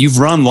you. I mean, you've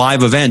run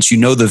live events, you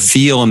know the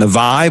feel and the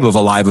vibe of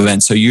a live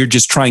event. So you're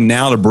just trying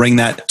now to bring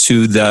that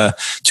to the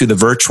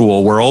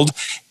virtual world.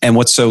 And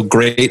what's so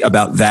great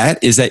about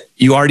that is that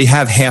you already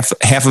have half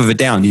of it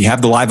down. You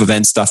have the live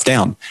event stuff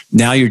down.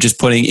 Now you're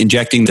just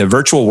injecting the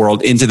virtual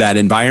world into that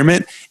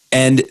environment.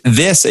 And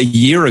this a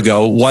year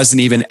ago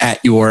wasn't even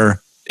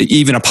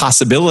even a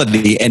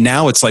possibility. And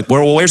now it's like,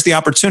 well, where's the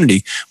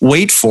opportunity?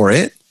 Wait for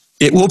it.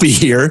 It will be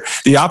here.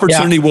 The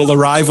opportunity will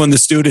arrive when the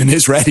student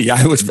is ready,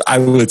 I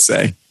would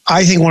say.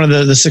 I think one of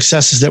the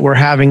successes that we're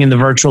having in the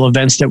virtual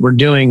events that we're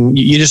doing,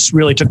 you just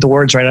really took the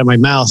words right out of my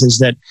mouth, is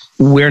that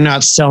we're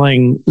not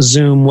selling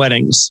Zoom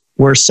weddings.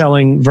 We're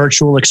selling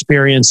virtual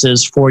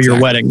experiences for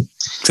your wedding.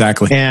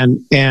 Exactly.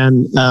 And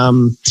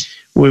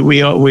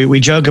we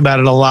joke about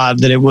it a lot,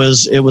 that it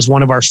was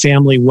one of our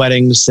family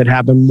weddings that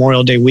happened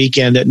Memorial Day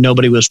weekend that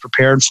nobody was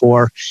prepared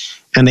for.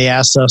 And they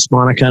asked us,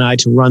 Monica and I,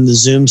 to run the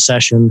Zoom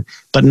session,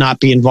 but not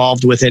be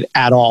involved with it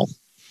at all.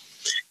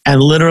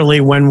 And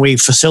literally when we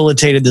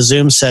facilitated the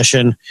Zoom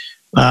session,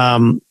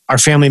 our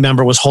family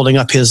member was holding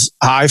up his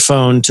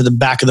iPhone to the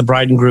back of the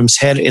bride and groom's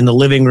head in the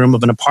living room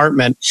of an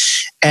apartment.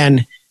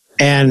 And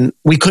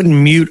we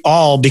couldn't mute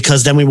all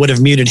because then we would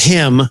have muted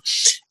him.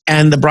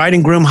 And the bride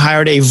and groom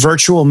hired a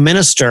virtual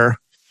minister,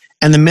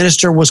 and the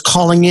minister was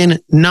calling in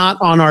not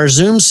on our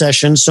Zoom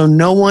session, so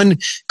no one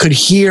could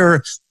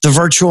hear the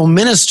virtual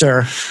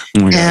minister.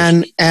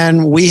 Oh,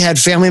 and we had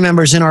family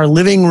members in our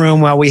living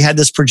room while we had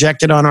this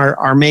projected on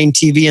our main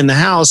TV in the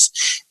house.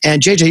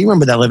 And JJ, you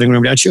remember that living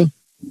room, don't you?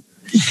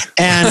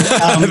 And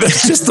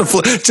just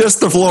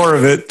the floor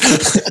of it.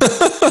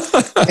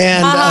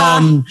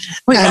 And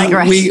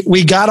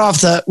we got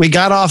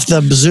off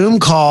the Zoom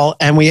call,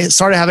 and we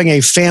started having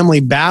a family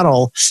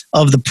battle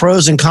of the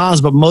pros and cons,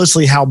 but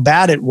mostly how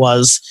bad it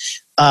was,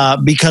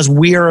 because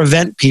we are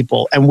event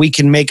people and we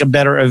can make a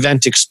better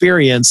event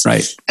experience.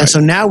 Right. And so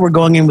now we're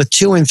going in with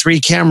 2 and 3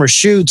 camera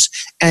shoots,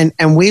 and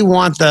we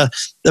want the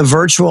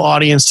virtual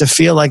audience to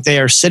feel like they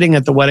are sitting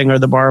at the wedding or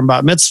the bar and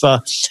bat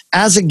mitzvah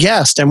as a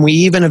guest. And we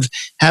even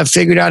have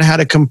figured out how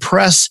to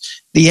compress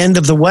the end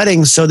of the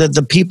wedding so that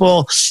the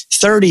people,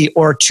 30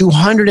 or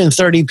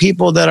 230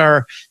 people that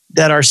are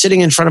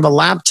sitting in front of a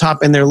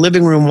laptop in their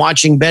living room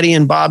watching Betty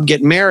and Bob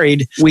get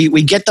married,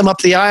 we get them up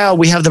the aisle,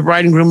 we have the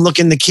bride and groom look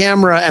in the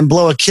camera and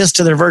blow a kiss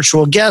to their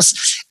virtual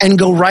guests and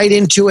go right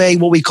into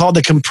what we call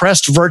the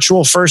compressed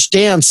virtual first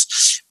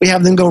dance. We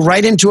have them go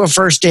right into a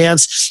first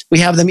dance. We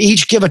have them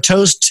each give a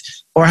toast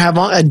or have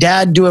a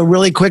dad do a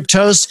really quick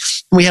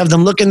toast. We have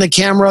them look in the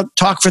camera,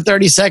 talk for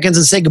 30 seconds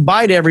and say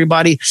goodbye to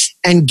everybody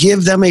and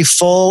give them a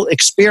full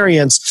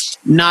experience,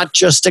 not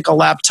just stick a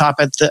laptop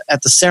at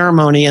the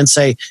ceremony and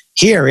say,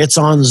 here, it's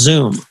on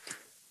Zoom.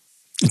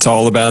 It's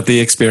all about the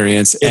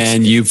experience.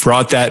 And you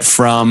brought that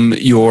from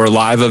your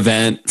live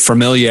event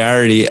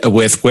familiarity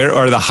with where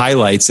are the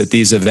highlights at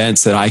these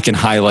events that I can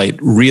highlight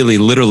really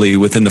literally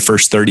within the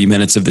first 30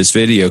 minutes of this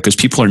video, because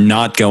people are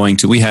not going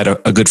to. We had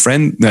a good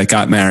friend that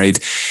got married,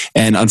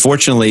 and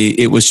unfortunately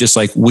it was just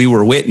like we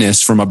were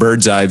witness from a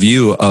bird's eye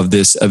view of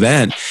this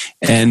event.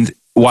 And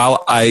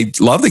while I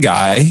love the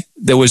guy,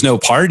 there was no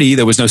party,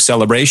 there was no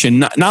celebration,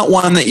 not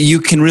one that you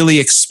can really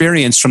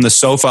experience from the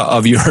sofa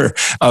of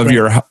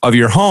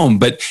your home.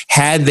 But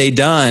had they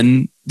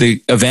done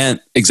the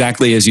event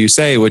exactly as you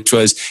say, which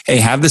was, hey,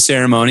 have the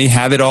ceremony,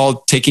 have it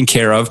all taken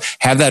care of,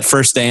 have that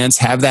first dance,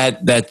 have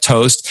that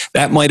toast.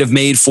 That might have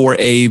made for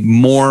a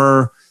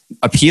more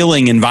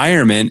appealing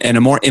environment and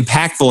a more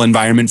impactful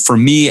environment for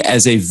me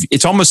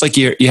it's almost like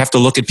you have to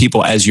look at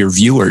people as your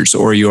viewers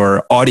or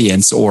your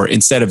audience, or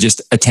instead of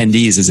just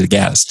attendees as a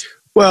guest.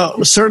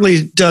 Well,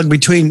 certainly, Doug,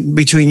 between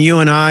you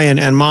and I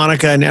and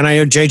Monica, and I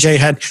know JJ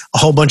had a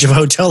whole bunch of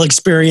hotel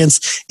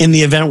experience in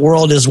the event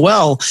world as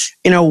well.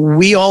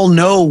 We all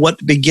know what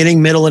the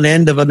beginning, middle, and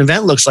end of an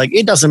event looks like.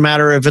 It doesn't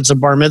matter if it's a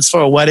bar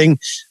mitzvah, a wedding,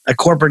 a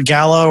corporate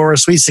gala, or a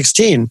sweet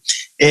 16.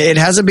 It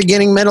has a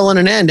beginning, middle, and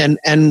an end.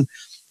 And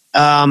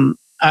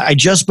I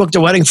just booked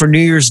a wedding for New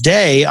Year's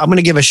Day. I'm going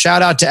to give a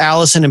shout out to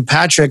Allison and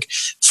Patrick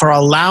for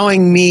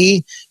allowing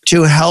me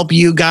to help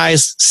you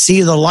guys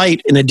see the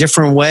light in a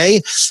different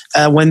way.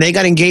 When they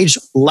got engaged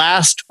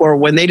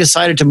when they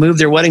decided to move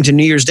their wedding to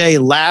New Year's Day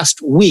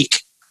last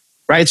week,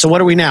 right? So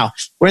what are we now?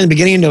 We're in the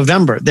beginning of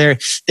November. They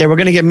were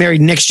going to get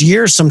married next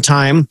year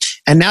sometime,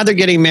 and now they're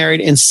getting married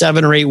in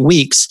 7 or 8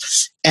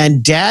 weeks.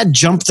 And Dad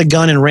jumped the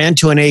gun and ran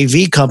to an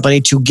AV company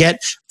to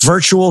get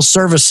virtual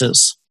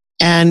services.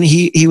 And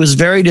he was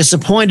very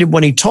disappointed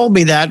when he told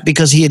me that,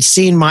 because he had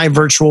seen my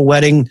virtual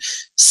wedding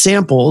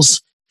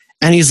samples.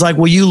 And he's like,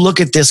 well, you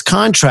look at this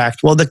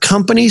contract. Well, the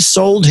company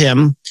sold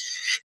him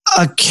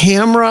a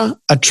camera,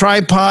 a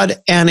tripod,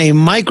 and a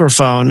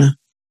microphone.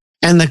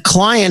 And the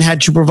client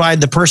had to provide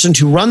the person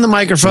to run the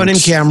microphone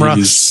and camera,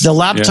 the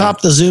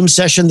laptop, the Zoom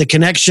session, the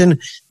connection.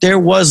 There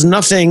was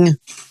nothing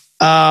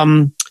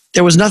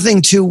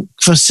to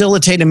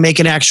facilitate and make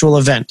an actual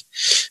event.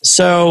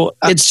 So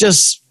it's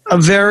just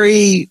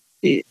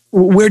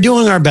we're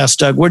doing our best,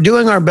 Doug. We're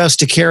doing our best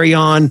to carry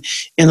on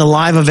in the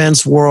live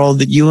events world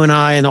that you and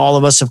I and all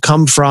of us have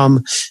come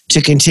from,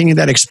 to continue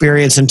that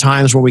experience in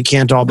times where we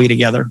can't all be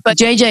together. But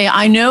JJ,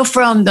 I know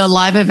from the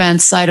live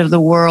events side of the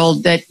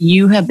world that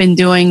you have been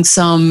doing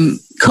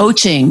some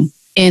coaching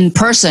in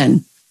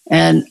person.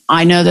 And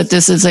I know that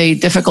this is a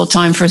difficult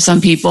time for some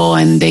people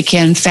and they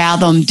can't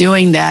fathom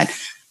doing that.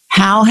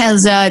 How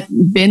has that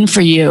been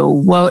for you?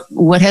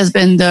 What has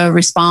been the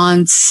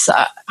response?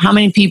 How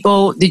many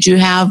people did you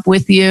have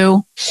with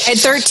you? I had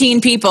 13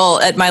 people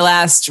at my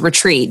last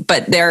retreat,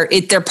 but they're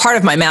part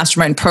of my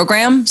mastermind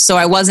program. So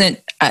I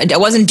wasn't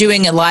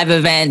doing a live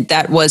event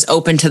that was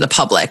open to the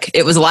public.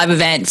 It was a live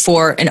event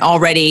for an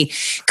already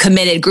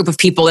committed group of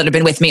people that have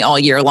been with me all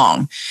year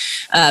long.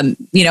 And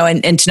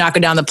to not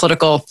go down the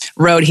political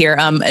road here,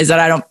 is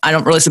that I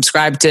don't really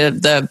subscribe to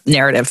the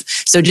narrative.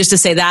 So just to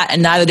say that,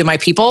 and neither do my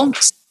people.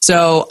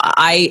 So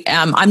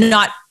I'm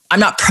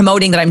not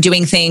promoting that I'm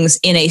doing things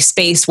in a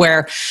space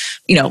where,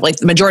 like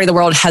the majority of the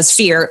world has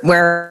fear,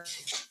 where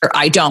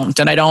I don't,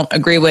 and I don't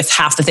agree with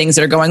half the things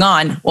that are going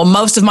on. Well,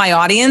 most of my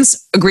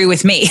audience agree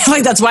with me.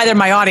 Like that's why they're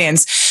my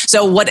audience.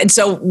 So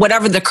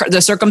whatever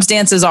the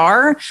circumstances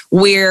are,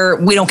 we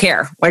don't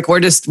care. Like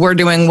we're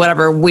doing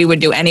whatever we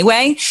would do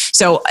anyway.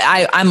 So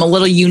I'm a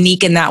little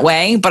unique in that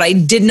way, but I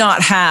did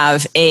not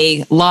have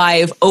a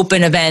live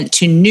open event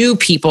to new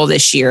people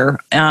this year.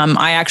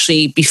 I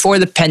actually, before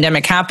the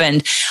pandemic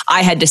happened,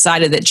 I had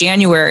decided that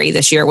January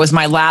this year was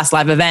my last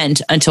live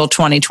event until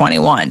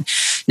 2021.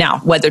 Now,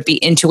 whether it be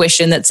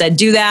intuition that said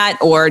do that,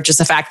 or just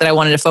the fact that I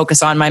wanted to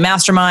focus on my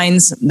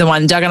masterminds, the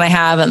one Doug and I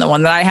have and the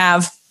one that I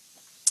have,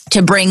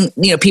 to bring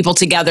people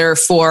together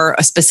for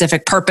a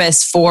specific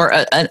purpose for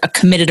a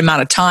committed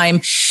amount of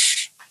time.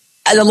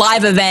 The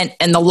live event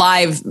and the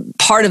live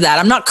part of that,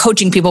 I'm not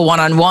coaching people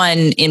one-on-one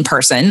in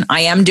person.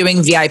 I am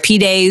doing VIP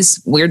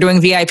days. We're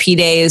doing VIP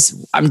days.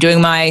 I'm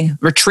doing my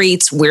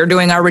retreats. We're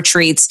doing our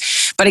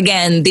retreats. But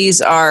again,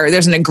 there's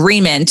an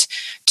agreement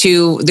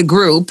to the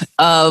group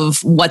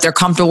of what they're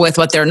comfortable with,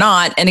 what they're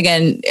not. And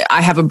again,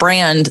 I have a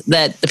brand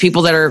that the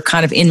people that are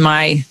kind of in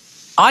my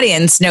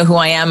audience know who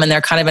I am, and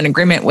they're kind of in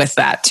agreement with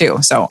that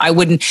too. So I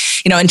wouldn't,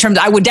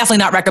 I would definitely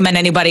not recommend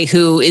anybody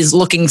who is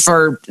looking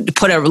to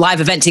put a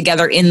live event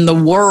together in the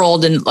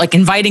world and like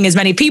inviting as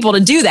many people to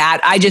do that.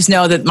 I just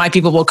know that my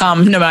people will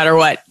come no matter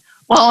what.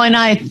 Well, and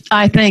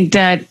I think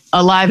that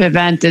a live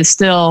event is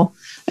still,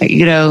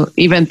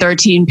 even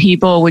 13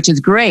 people, which is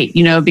great,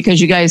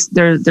 because you guys,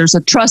 there's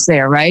a trust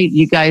there, right?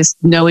 You guys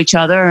know each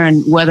other,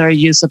 and whether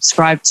you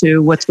subscribe to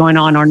what's going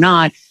on or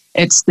not,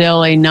 it's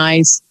still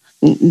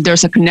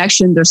there's a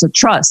connection, there's a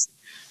trust.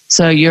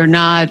 So you're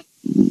not,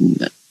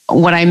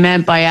 what I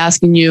meant by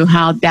asking you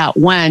how that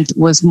went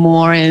was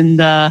more in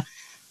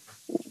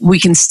we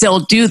can still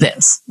do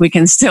this. We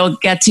can still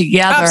get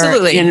together.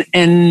 Absolutely.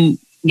 in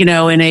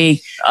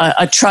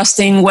a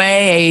trusting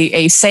way,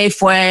 a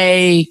safe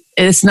way.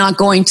 It's not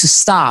going to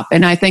stop.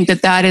 And I think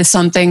that is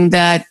something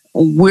that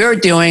we're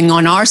doing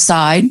on our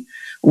side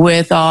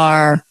with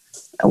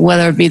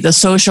whether it be the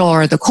social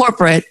or the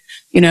corporate.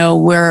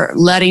 We're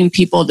letting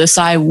people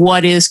decide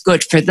what is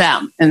good for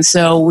them. And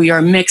so we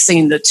are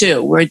mixing the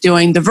two. We're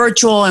doing the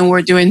virtual and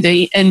we're doing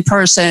the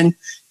in-person,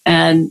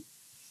 and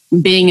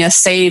being as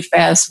safe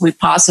as we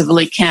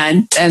possibly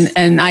can.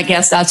 And I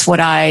guess that's what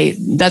I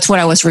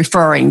was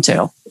referring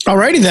to.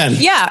 Alrighty then.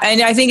 Yeah.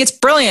 And I think it's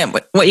brilliant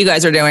what you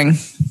guys are doing.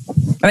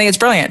 I think it's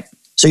brilliant.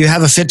 So you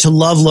have a Fit to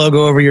Love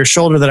logo over your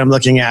shoulder that I'm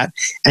looking at.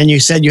 And you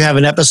said you have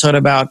an episode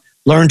about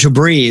Learn to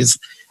Breathe.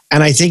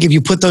 And I think if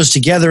you put those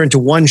together into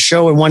one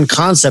show and one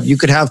concept, you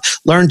could have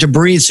Learn to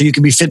Breathe so you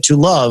can be fit to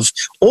love,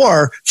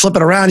 or flip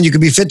it around and you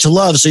could be fit to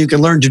love so you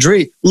can learn to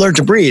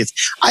breathe.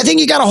 I think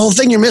you got a whole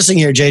thing you're missing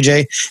here,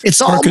 JJ. It's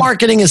all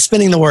marketing and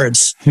spinning the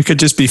words. You could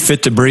just be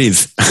fit to breathe.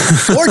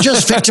 Or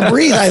just fit to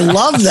breathe. I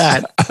love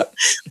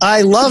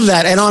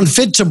that. And on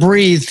Fit to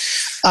Breathe,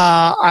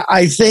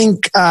 I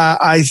think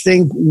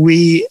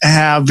we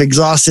have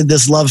exhausted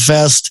this love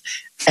fest.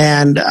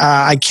 And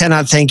I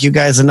cannot thank you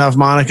guys enough,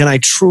 Monica. And I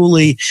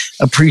truly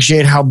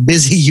appreciate how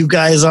busy you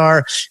guys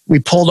are. We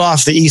pulled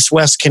off the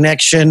East-West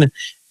connection,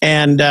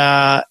 and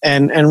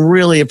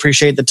really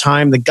appreciate the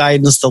time, the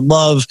guidance, the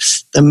love,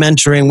 the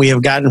mentoring we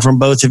have gotten from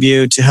both of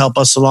you to help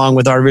us along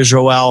with our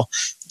Visual Wow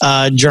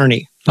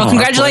journey. Well,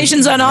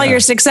 congratulations on all your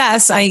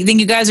success. I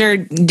think you guys are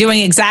doing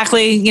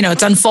exactly,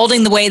 it's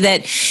unfolding the way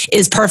that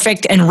is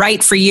perfect and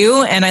right for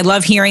you. And I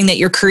love hearing that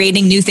you're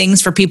creating new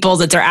things for people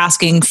that they're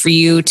asking for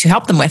you to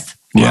help them with.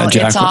 Well,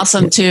 it's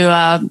awesome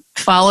to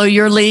follow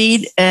your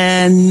lead,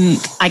 and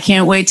I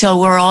can't wait till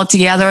we're all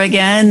together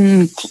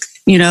again,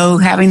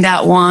 having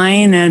that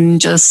wine and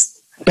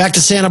just... Back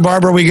to Santa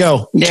Barbara we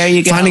go. There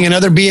you go. Finding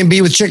another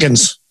B&B with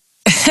chickens.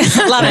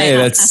 Love hey, it.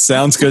 That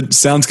sounds good.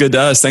 Sounds good to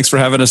us. Thanks for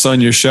having us on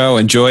your show.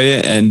 Enjoy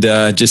it, and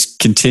just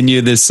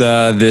continue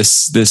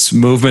this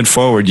movement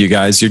forward. You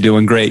guys, you're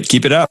doing great.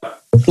 Keep it up.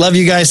 Love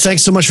you guys.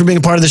 Thanks so much for being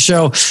a part of the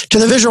show. To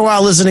the Visual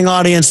Wow listening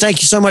audience,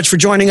 thank you so much for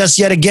joining us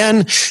yet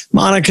again.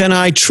 Monica and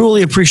I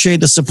truly appreciate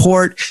the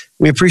support.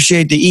 We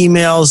appreciate the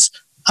emails.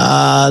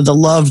 The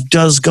love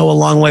does go a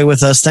long way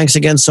with us. Thanks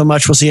again so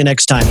much. We'll see you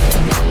next time.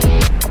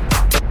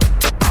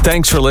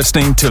 Thanks for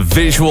listening to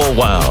Visual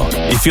Wow.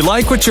 If you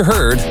like what you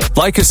heard,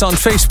 like us on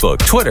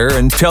Facebook, Twitter,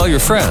 and tell your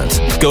friends.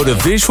 Go to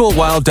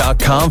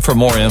visualwow.com for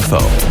more info.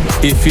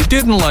 If you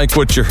didn't like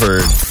what you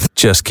heard,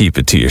 just keep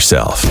it to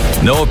yourself.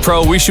 Know a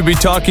pro we should be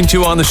talking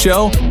to on the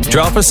show?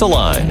 Drop us a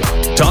line.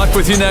 Talk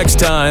with you next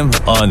time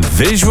on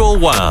Visual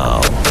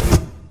Wow.